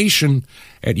education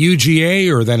at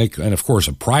UGA and of course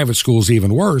a private school is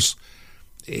even worse,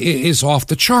 is off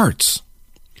the charts.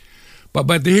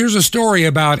 But here's a story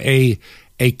about a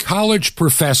college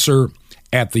professor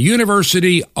at the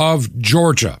University of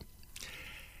Georgia.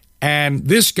 And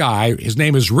this guy, his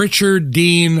name is Richard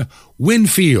Dean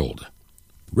Winfield.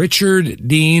 Richard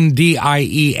Dean,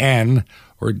 D-I-E-N,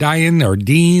 or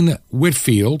Dean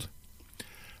Whitfield,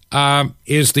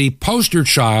 is the poster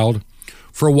child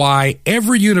for why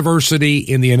every university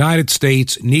in the United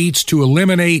States needs to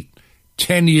eliminate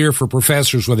tenure for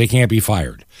professors where they can't be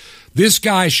fired. This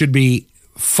guy should be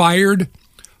fired,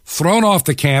 thrown off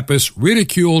the campus,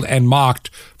 ridiculed, and mocked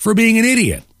for being an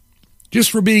idiot. Just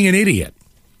for being an idiot.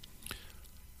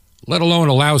 Let alone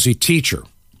a lousy teacher.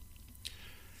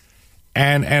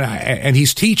 And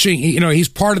he's teaching, he's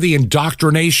part of the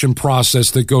indoctrination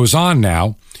process that goes on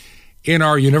now in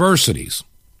our universities.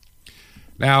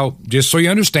 Now, just so you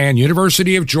understand,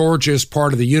 University of Georgia is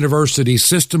part of the university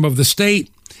system of the state.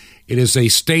 It is a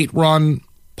state-run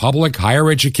public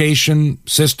higher education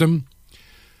system.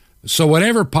 So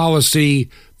whatever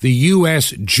policy the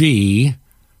USG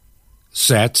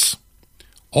sets,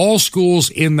 all schools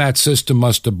in that system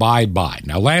must abide by.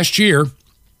 Now, last year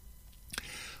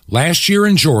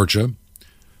in Georgia,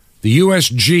 the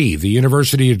USG, the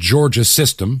University of Georgia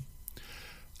system,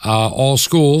 all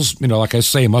schools, like I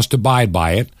say, must abide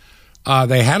by it.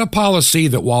 They had a policy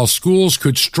that while schools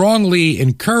could strongly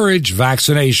encourage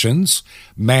vaccinations,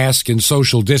 mask and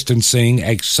social distancing,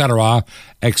 etc.,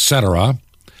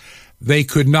 they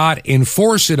could not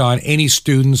enforce it on any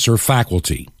students or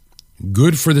faculty.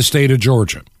 Good for the state of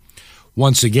Georgia.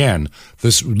 Once again,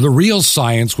 the real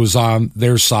science was on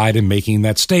their side in making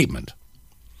that statement.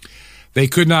 They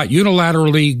could not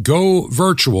unilaterally go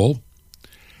virtual,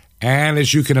 and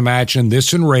as you can imagine,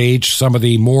 this enraged some of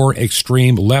the more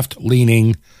extreme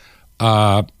left-leaning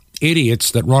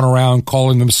idiots that run around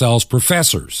calling themselves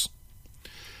professors.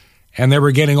 And they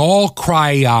were getting all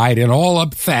cry-eyed and all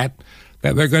upset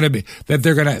that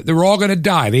they're all going to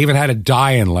die. They even had a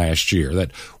die-in last year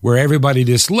where everybody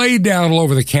just laid down all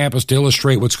over the campus to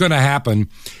illustrate what's going to happen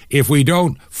if we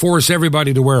don't force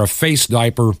everybody to wear a face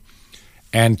diaper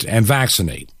and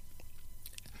vaccinate.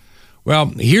 Well,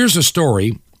 here's a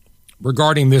story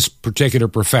regarding this particular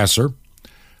professor.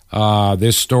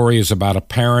 This story is about a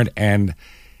parent and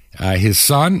his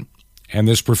son and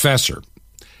this professor.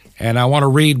 And I want to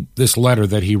read this letter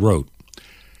that he wrote.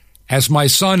 As my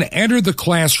son entered the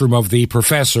classroom of the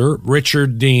professor,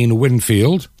 Richard Dean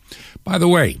Winfield, by the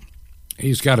way,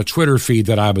 he's got a Twitter feed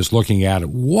that I was looking at.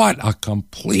 What a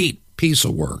complete piece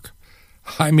of work.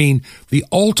 I mean, the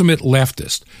ultimate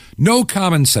leftist. No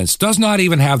common sense. Does not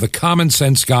even have the common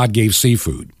sense God gave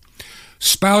seafood.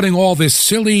 Spouting all this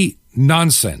silly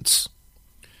nonsense.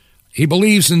 He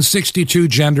believes in 62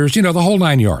 genders, the whole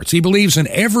nine yards. He believes in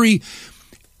every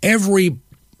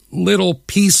little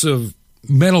piece of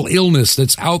mental illness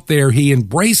that's out there. He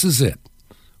embraces it.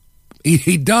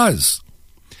 He does.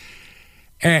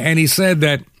 And he said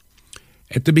that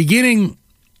at the beginning,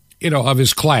 of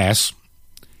his class,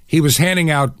 he was handing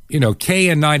out,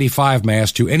 KN95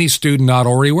 masks to any student not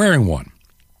already wearing one.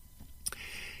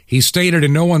 He stated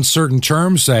in no uncertain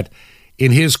terms that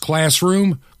in his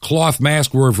classroom, cloth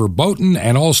masks were verboten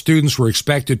and all students were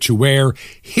expected to wear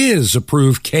his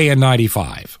approved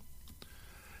KN95.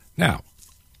 Now,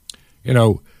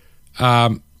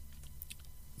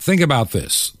 think about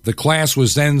this. The class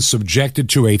was then subjected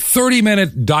to a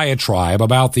 30-minute diatribe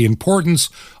about the importance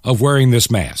of wearing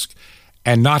this mask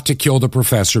and not to kill the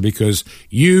professor because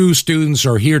you students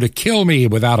are here to kill me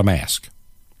without a mask.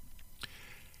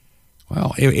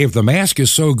 Well, if the mask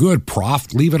is so good,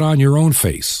 Prof, leave it on your own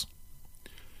face.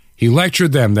 He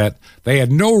lectured them that they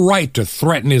had no right to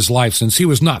threaten his life since he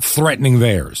was not threatening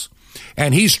theirs.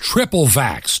 And he's triple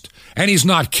vaxxed, and he's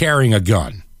not carrying a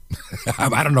gun.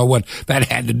 I don't know what that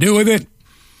had to do with it.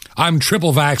 I'm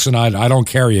triple vaxxed and I don't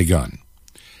carry a gun.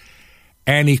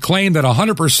 And he claimed that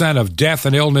 100% of death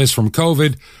and illness from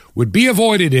COVID would be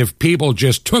avoided if people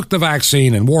just took the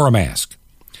vaccine and wore a mask.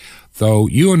 Though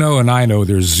you know and I know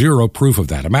there's zero proof of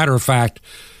that. A matter of fact,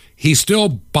 he still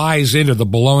buys into the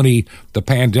baloney, the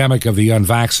pandemic of the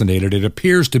unvaccinated. It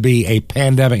appears to be a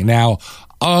pandemic now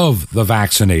of the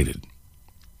vaccinated.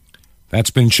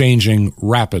 That's been changing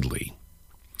rapidly.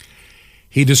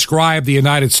 He described the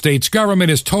United States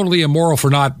government as totally immoral for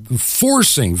not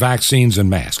forcing vaccines and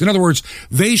masks. In other words,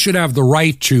 they should have the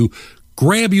right to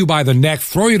grab you by the neck,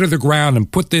 throw you to the ground,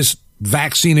 and put this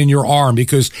vaccine in your arm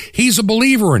because he's a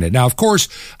believer in it. Now, of course,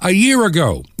 about a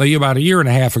year and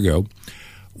a half ago,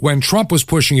 when Trump was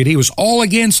pushing it, he was all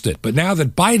against it. But now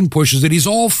that Biden pushes it, he's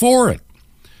all for it.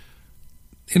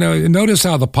 Notice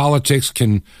how the politics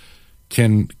can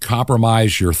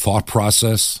compromise your thought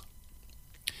process.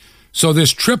 So this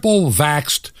triple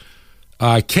vaxxed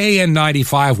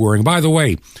KN95 wearing, by the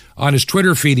way, on his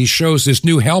Twitter feed, he shows this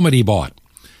new helmet he bought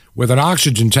with an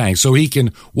oxygen tank so he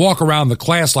can walk around the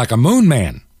class like a moon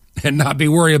man and not be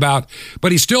worried about,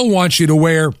 but he still wants you to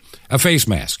wear a face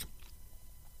mask.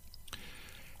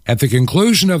 At the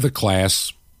conclusion of the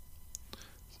class,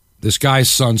 this guy's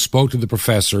son spoke to the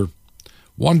professor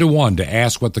one-to-one to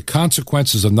ask what the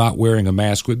consequences of not wearing a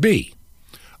mask would be.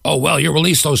 Oh, well, you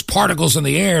release those particles in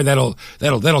the air that'll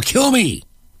kill me.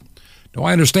 No,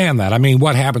 I understand that. I mean,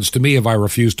 what happens to me if I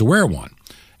refuse to wear one?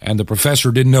 And the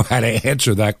professor didn't know how to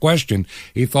answer that question.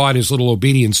 He thought his little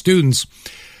obedient students.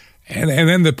 And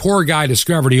then the poor guy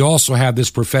discovered he also had this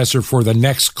professor for the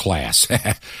next class,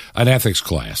 an ethics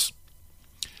class.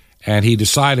 And he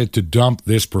decided to dump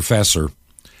this professor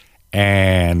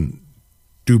and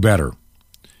do better.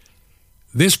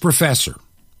 This professor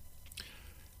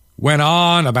went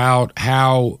on about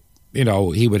how,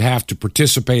 he would have to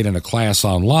participate in a class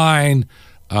online.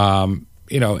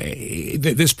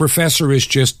 This professor is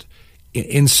just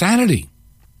insanity.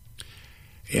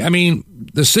 I mean,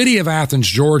 the city of Athens,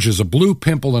 Georgia is a blue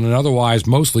pimple in an otherwise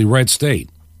mostly red state.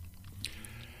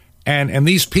 And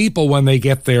these people, when they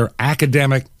get their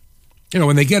academic,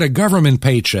 when they get a government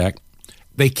paycheck,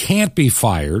 they can't be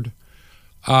fired.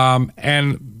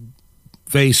 And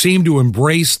they seem to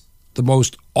embrace the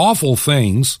most awful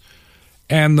things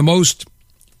and the most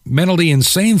mentally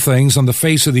insane things on the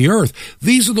face of the earth.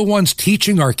 These are the ones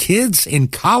teaching our kids in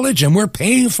college, and we're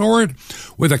paying for it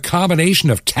with a combination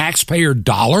of taxpayer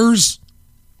dollars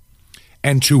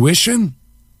and tuition.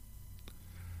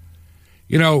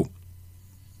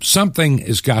 Something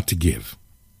has got to give.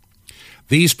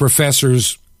 These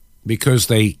professors, because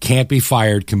they can't be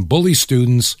fired, can bully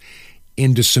students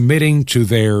into submitting to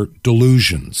their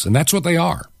delusions. And that's what they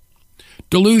are.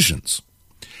 Delusions.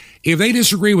 If they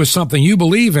disagree with something you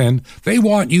believe in, they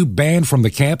want you banned from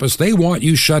the campus. They want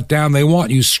you shut down. They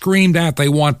want you screamed at. They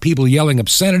want people yelling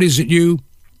obscenities at you.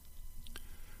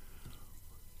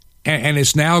 And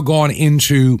it's now gone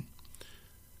into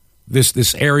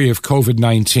this area of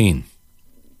COVID-19.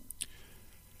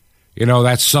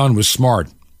 That son was smart.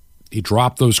 He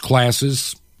dropped those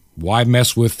classes. Why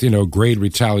mess with, grade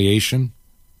retaliation?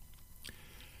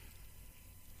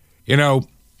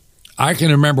 I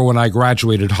can remember when I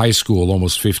graduated high school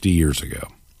almost 50 years ago.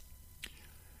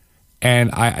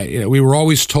 And we were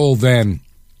always told then,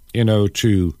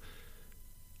 to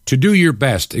do your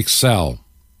best, excel,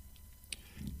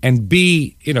 and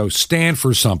be, stand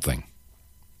for something.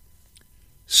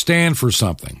 Stand for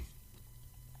something.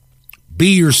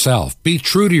 Be yourself. Be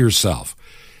true to yourself.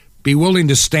 Be willing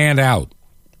to stand out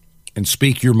and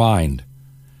speak your mind,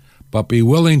 but be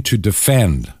willing to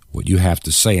defend what you have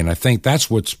to say. And I think that's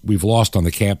what we've lost on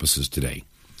the campuses today.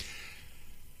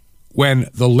 When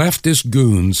the leftist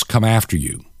goons come after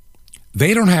you,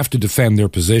 they don't have to defend their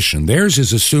position. Theirs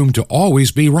is assumed to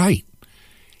always be right.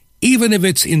 Even if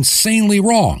it's insanely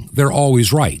wrong, they're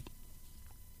always right.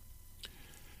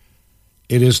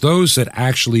 It is those that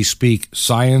actually speak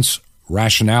science,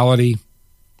 rationality,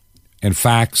 and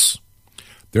facts.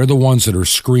 They're the ones that are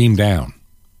screamed down.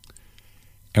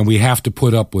 And we have to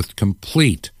put up with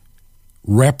complete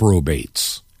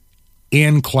reprobates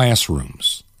in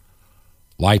classrooms,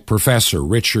 like Professor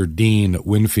Richard Dean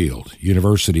Winfield,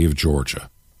 University of Georgia.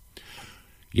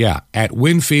 Yeah, at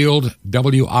Winfield,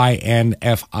 Winfield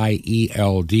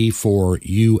for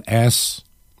US,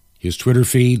 his Twitter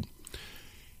feed.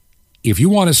 If you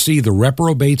want to see the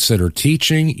reprobates that are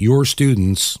teaching your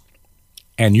students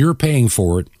and you're paying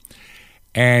for it,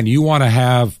 and you want to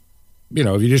have,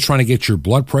 if you're just trying to get your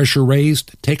blood pressure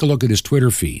raised, take a look at his Twitter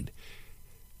feed.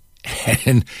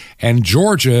 And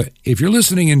Georgia, if you're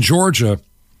listening in Georgia,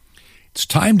 it's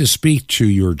time to speak to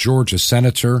your Georgia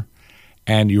senator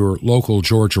and your local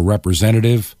Georgia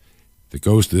representative that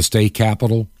goes to the state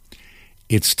capitol.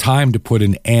 It's time to put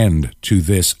an end to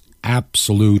this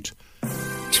absolute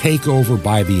takeover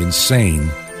by the insane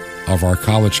of our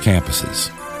college campuses.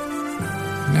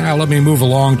 Now let me move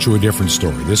along to a different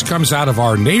story. This comes out of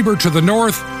our neighbor to the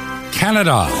north,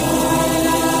 Canada.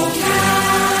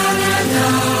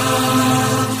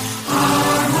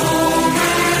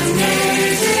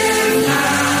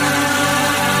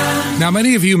 Now,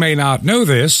 many of you may not know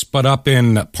this, but up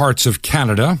in parts of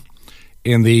Canada,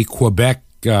 in the Quebec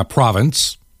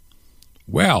province,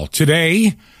 well,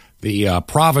 today, the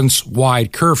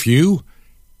province-wide curfew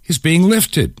is being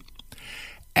lifted.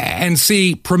 And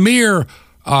see, Premier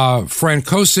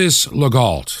Francois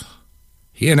Legault,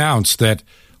 he announced that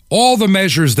all the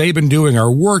measures they've been doing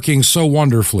are working so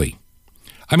wonderfully.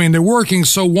 I mean, they're working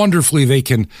so wonderfully they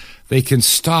can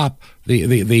stop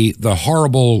the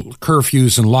horrible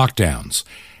curfews and lockdowns.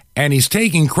 And he's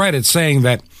taking credit, saying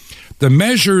that the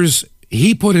measures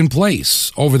he put in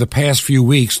place over the past few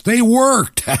weeks, they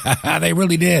worked. They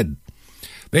really did.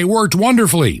 They worked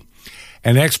wonderfully.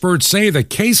 And experts say the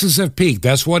cases have peaked.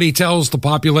 That's what he tells the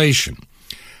population.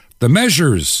 The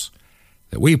measures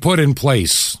that we put in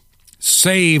place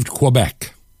saved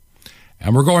Quebec.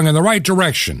 And we're going in the right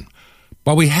direction.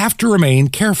 But we have to remain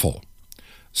careful,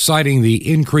 citing the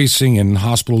increasing in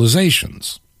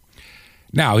hospitalizations.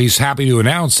 Now, he's happy to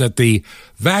announce that the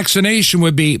vaccination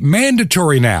would be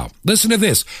mandatory now. Listen to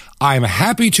this. I'm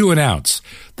happy to announce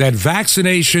that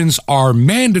vaccinations are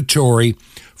mandatory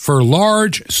for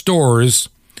large stores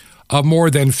of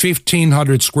more than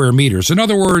 1,500 square meters. In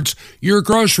other words, your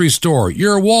grocery store,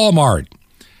 your Walmart,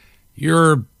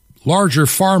 your larger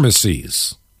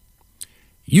pharmacies,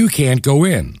 you can't go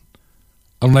in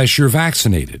unless you're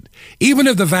vaccinated. Even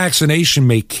if the vaccination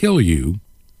may kill you,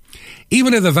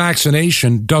 even if the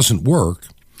vaccination doesn't work,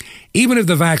 even if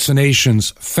the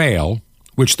vaccinations fail,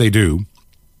 which they do,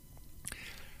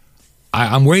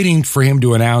 I'm waiting for him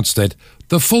to announce that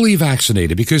the fully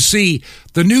vaccinated, because, see,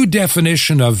 the new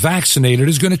definition of vaccinated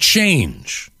is going to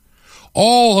change.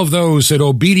 All of those that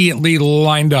obediently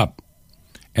lined up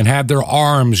and had their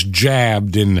arms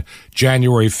jabbed in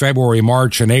January, February,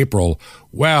 March, and April,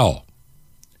 well,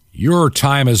 your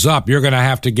time is up. You're going to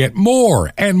have to get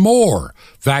more and more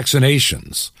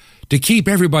vaccinations to keep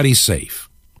everybody safe.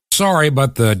 Sorry,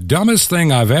 but the dumbest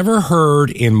thing I've ever heard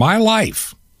in my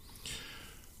life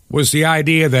was the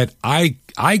idea that I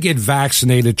get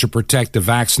vaccinated to protect a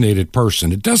vaccinated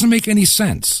person. It doesn't make any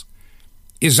sense.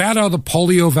 Is that how the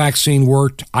polio vaccine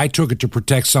worked? I took it to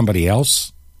protect somebody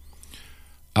else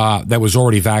that was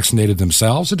already vaccinated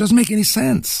themselves? It doesn't make any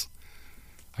sense.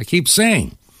 I keep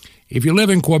saying, if you live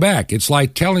in Quebec, it's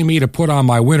like telling me to put on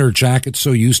my winter jacket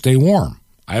so you stay warm.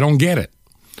 I don't get it.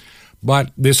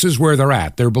 But this is where they're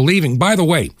at. They're believing. By the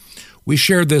way, we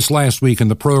shared this last week in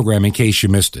the program in case you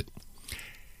missed it.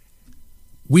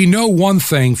 We know one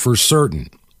thing for certain,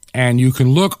 and you can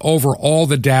look over all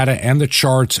the data and the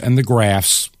charts and the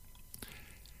graphs.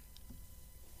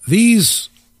 These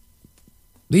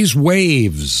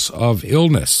waves of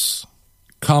illness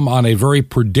come on a very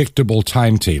predictable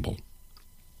timetable.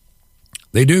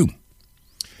 They do.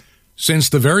 Since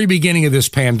the very beginning of this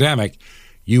pandemic,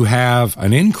 you have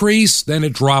an increase, then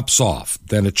it drops off.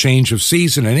 Then a change of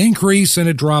season, an increase, and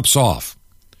it drops off.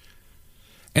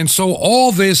 And so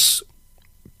all this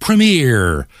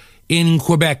premier in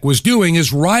Quebec was doing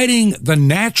is riding the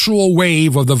natural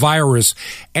wave of the virus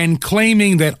and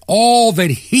claiming that all that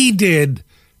he did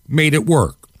made it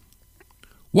work.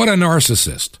 What a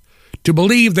narcissist, to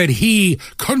believe that he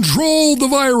controlled the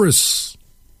virus.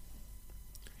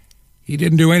 He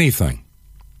didn't do anything.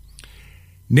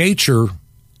 Nature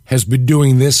has been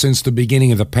doing this since the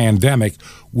beginning of the pandemic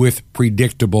with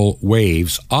predictable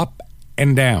waves up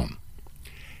and down.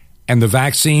 And the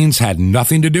vaccines had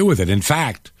nothing to do with it. In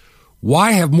fact,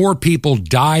 why have more people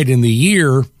died in the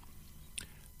year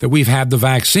that we've had the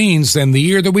vaccines than the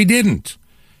year that we didn't?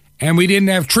 And we didn't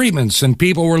have treatments and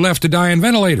people were left to die on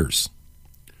ventilators.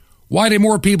 Why did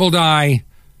more people die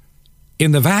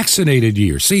in the vaccinated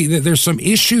year? See, there's some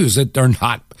issues that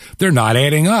they're not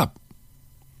adding up.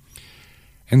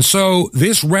 And so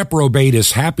this reprobate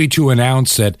is happy to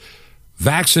announce that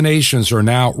vaccinations are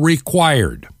now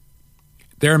required.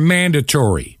 They're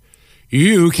mandatory.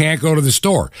 You can't go to the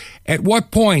store. At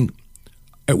what point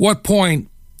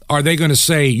are they going to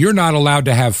say you're not allowed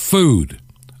to have food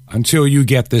until you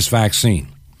get this vaccine?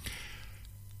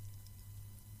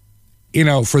 You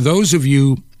know, for those of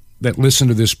you that listen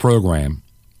to this program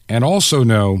and also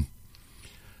know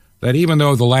that even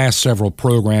though the last several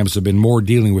programs have been more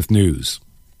dealing with news,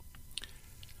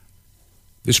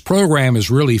 this program is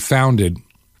really founded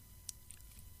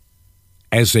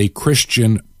as a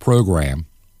Christian program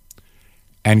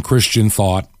and Christian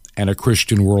thought and a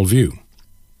Christian worldview.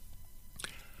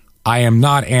 I am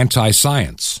not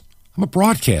anti-science. I'm a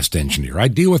broadcast engineer. I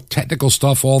deal with technical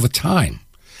stuff all the time.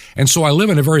 And so I live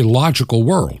in a very logical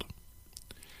world.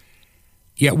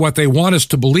 Yet what they want us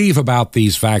to believe about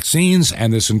these vaccines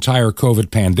and this entire COVID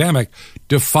pandemic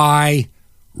defy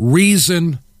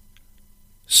reason,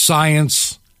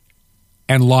 science,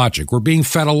 and logic. We're being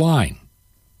fed a line.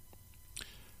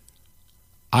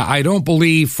 I don't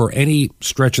believe for any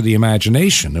stretch of the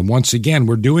imagination. And once again,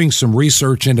 we're doing some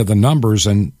research into the numbers,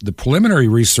 and the preliminary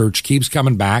research keeps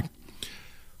coming back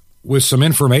with some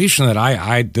information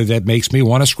that makes me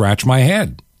want to scratch my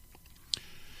head.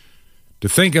 To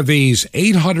think of these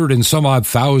 800 and some odd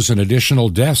thousand additional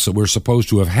deaths that we're supposed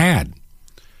to have had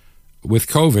with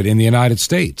COVID in the United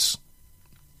States.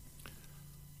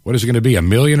 What is it going to be, 1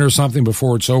 million or something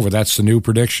before it's over? That's the new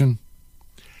prediction.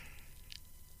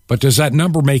 But does that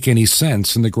number make any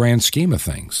sense in the grand scheme of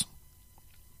things?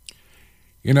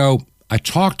 You know, I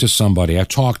talked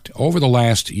to over the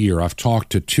last year, I've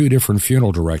talked to 2 different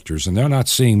funeral directors, and they're not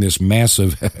seeing this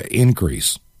massive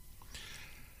increase.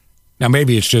 Now,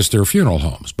 maybe it's just their funeral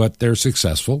homes, but they're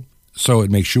successful, so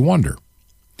it makes you wonder.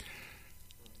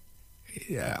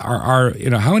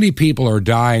 How many people are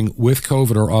dying with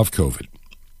COVID or of COVID?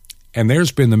 And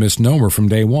there's been the misnomer from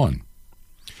day one.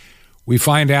 We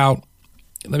find out,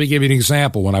 let me give you an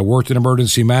example. When I worked in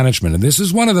emergency management, and this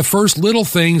is one of the first little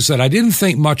things that I didn't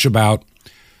think much about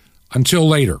until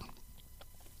later.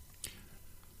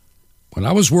 When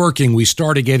I was working, we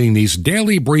started getting these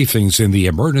daily briefings in the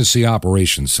Emergency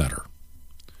Operations Center.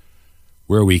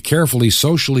 where we carefully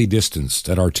socially distanced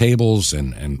at our tables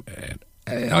and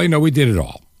we did it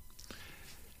all.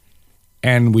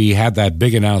 And we had that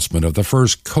big announcement of the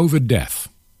first COVID death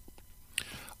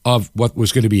of what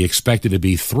was going to be expected to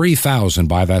be 3,000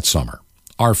 by that summer.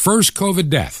 Our first COVID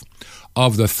death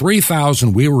of the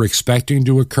 3,000 we were expecting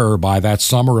to occur by that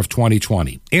summer of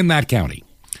 2020 in that county.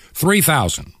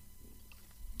 3,000.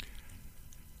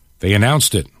 They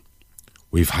announced it.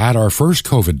 We've had our first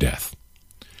COVID death.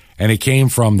 And it came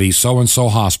from the so-and-so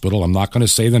hospital. I'm not going to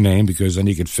say the name because then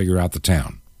you could figure out the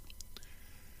town.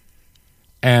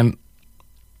 And,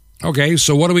 okay,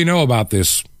 so what do we know about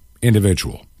this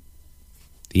individual?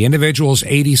 The individual is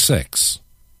 86.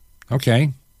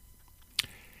 Okay.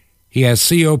 He has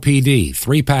COPD,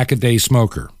 3-pack-a-day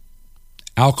smoker,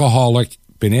 alcoholic,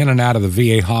 been in and out of the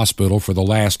VA hospital for the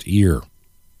last year,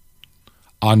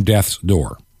 on death's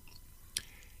door.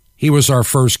 He was our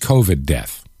first COVID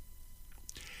death.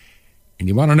 And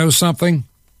you want to know something?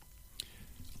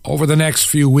 Over the next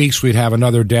few weeks, we'd have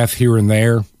another death here and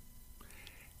there.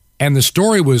 And the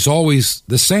story was always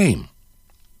the same.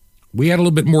 We had a little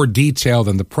bit more detail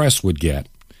than the press would get.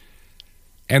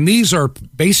 And these are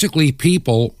basically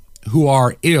people who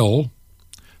are ill,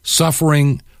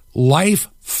 suffering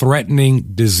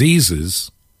life-threatening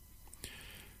diseases.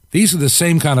 These are the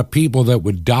same kind of people that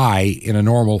would die in a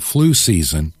normal flu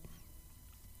season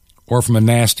or from a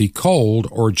nasty cold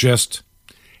or just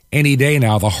any day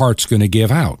now the heart's going to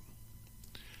give out.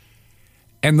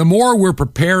 And the more we're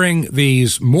preparing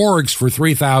these morgues for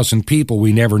 3,000 people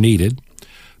we never needed,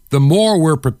 the more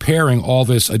we're preparing all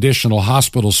this additional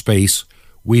hospital space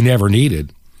we never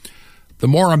needed, the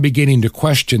more I'm beginning to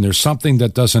question there's something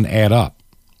that doesn't add up.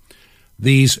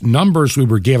 These numbers we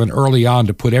were given early on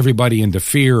to put everybody into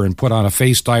fear and put on a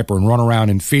face diaper and run around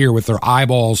in fear with their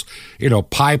eyeballs,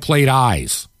 pie plate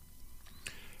eyes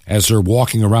as they're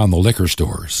walking around the liquor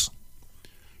stores.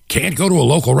 Can't go to a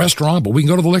local restaurant, but we can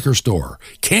go to the liquor store.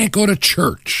 Can't go to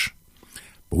church,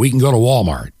 but we can go to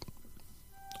Walmart,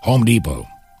 Home Depot.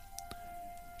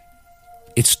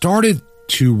 It started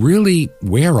to really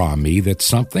wear on me that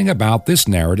something about this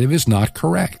narrative is not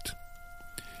correct.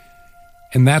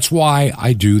 And that's why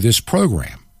I do this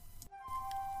program.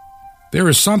 There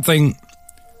is something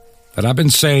that I've been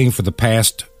saying for the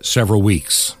past several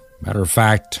weeks. Matter of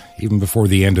fact, even before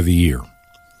the end of the year.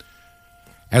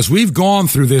 As we've gone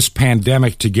through this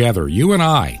pandemic together, you and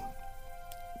I,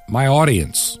 my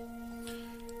audience,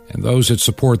 and those that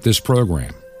support this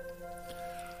program,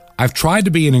 I've tried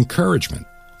to be an encouragement.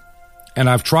 And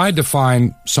I've tried to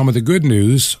find some of the good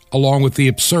news along with the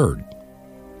absurd.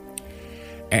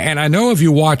 And I know if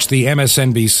you watch the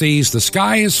MSNBCs, the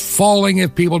sky is falling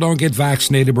if people don't get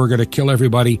vaccinated. We're going to kill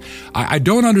everybody. I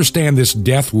don't understand this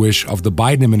death wish of the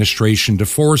Biden administration to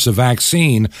force a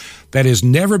vaccine that has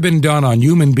never been done on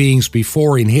human beings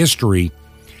before in history,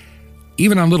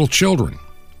 even on little children.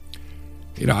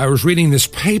 I was reading this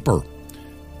paper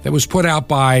that was put out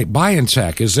by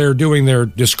BioNTech as they're doing their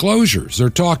disclosures. They're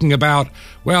talking about,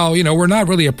 we're not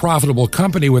really a profitable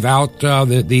company without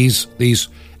these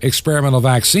experimental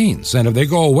vaccines. And if they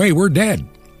go away, we're dead.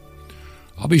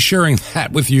 I'll be sharing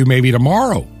that with you maybe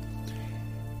tomorrow.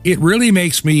 It really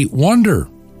makes me wonder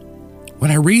when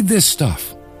I read this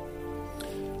stuff.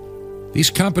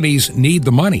 These companies need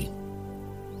the money.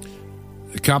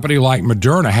 A company like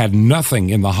Moderna had nothing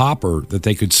in the hopper that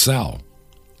they could sell.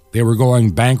 They were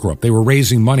going bankrupt. They were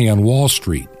raising money on Wall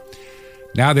Street.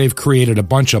 Now they've created a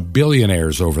bunch of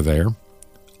billionaires over there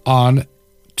on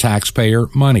taxpayer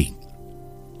money.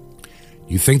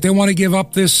 You think they want to give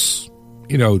up this,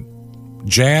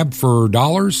 jab for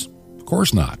dollars? Of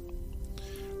course not.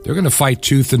 They're going to fight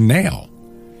tooth and nail.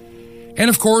 And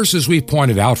of course, as we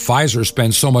pointed out, Pfizer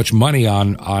spends so much money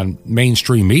on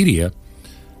mainstream media,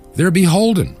 they're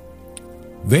beholden.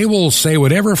 They will say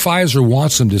whatever Pfizer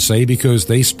wants them to say because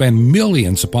they spend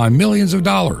millions upon millions of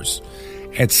dollars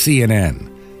at CNN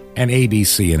and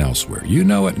ABC and elsewhere. You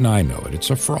know it and I know it. It's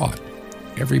a fraud.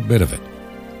 Every bit of it.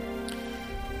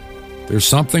 There's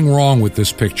something wrong with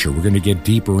this picture. We're going to get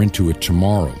deeper into it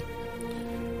tomorrow.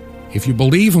 If you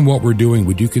believe in what we're doing,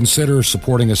 would you consider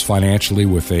supporting us financially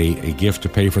with a gift to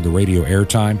pay for the radio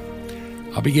airtime?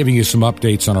 I'll be giving you some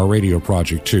updates on our radio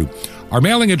project too. Our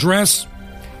mailing address,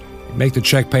 make the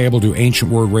check payable to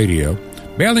Ancient Word Radio.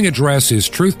 Mailing address is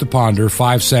Truth to Ponder,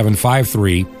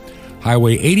 5753,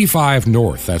 Highway 85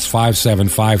 North. That's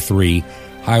 5753,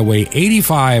 Highway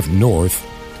 85 North,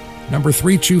 number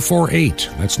 3248.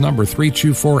 That's number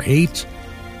 3248.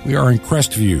 We are in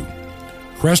Crestview,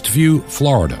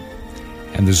 Florida.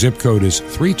 And the zip code is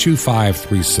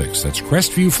 32536. That's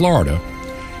Crestview, Florida.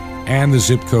 And the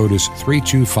zip code is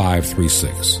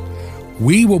 32536.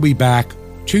 We will be back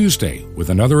Tuesday with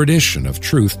another edition of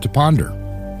Truth to Ponder.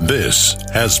 This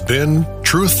has been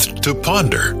Truth to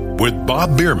Ponder with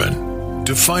Bob Bierman.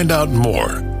 To find out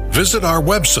more, visit our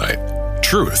website,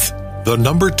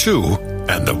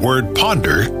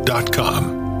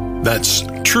 truth2ponder.com. That's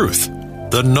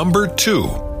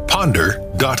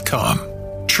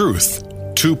truth2ponder.com. Truth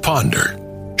to Ponder,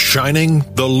 shining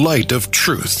the light of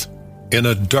truth in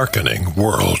a darkening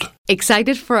world.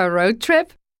 Excited for a road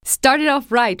trip? Start it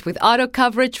off right with auto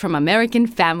coverage from American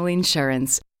Family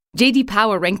Insurance. J.D.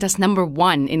 Power ranked us number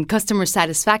 1 in customer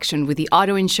satisfaction with the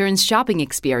auto insurance shopping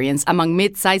experience among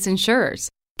mid-size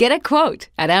insurers. Get a quote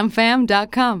at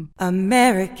amfam.com.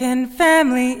 American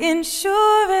Family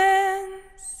Insurance.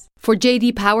 For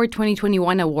J.D. Power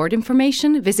 2021 award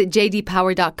information, visit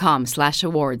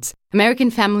jdpower.com/awards.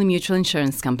 American Family Mutual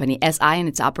Insurance Company, SI and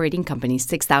its operating companies,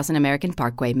 6000 American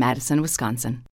Parkway, Madison, Wisconsin.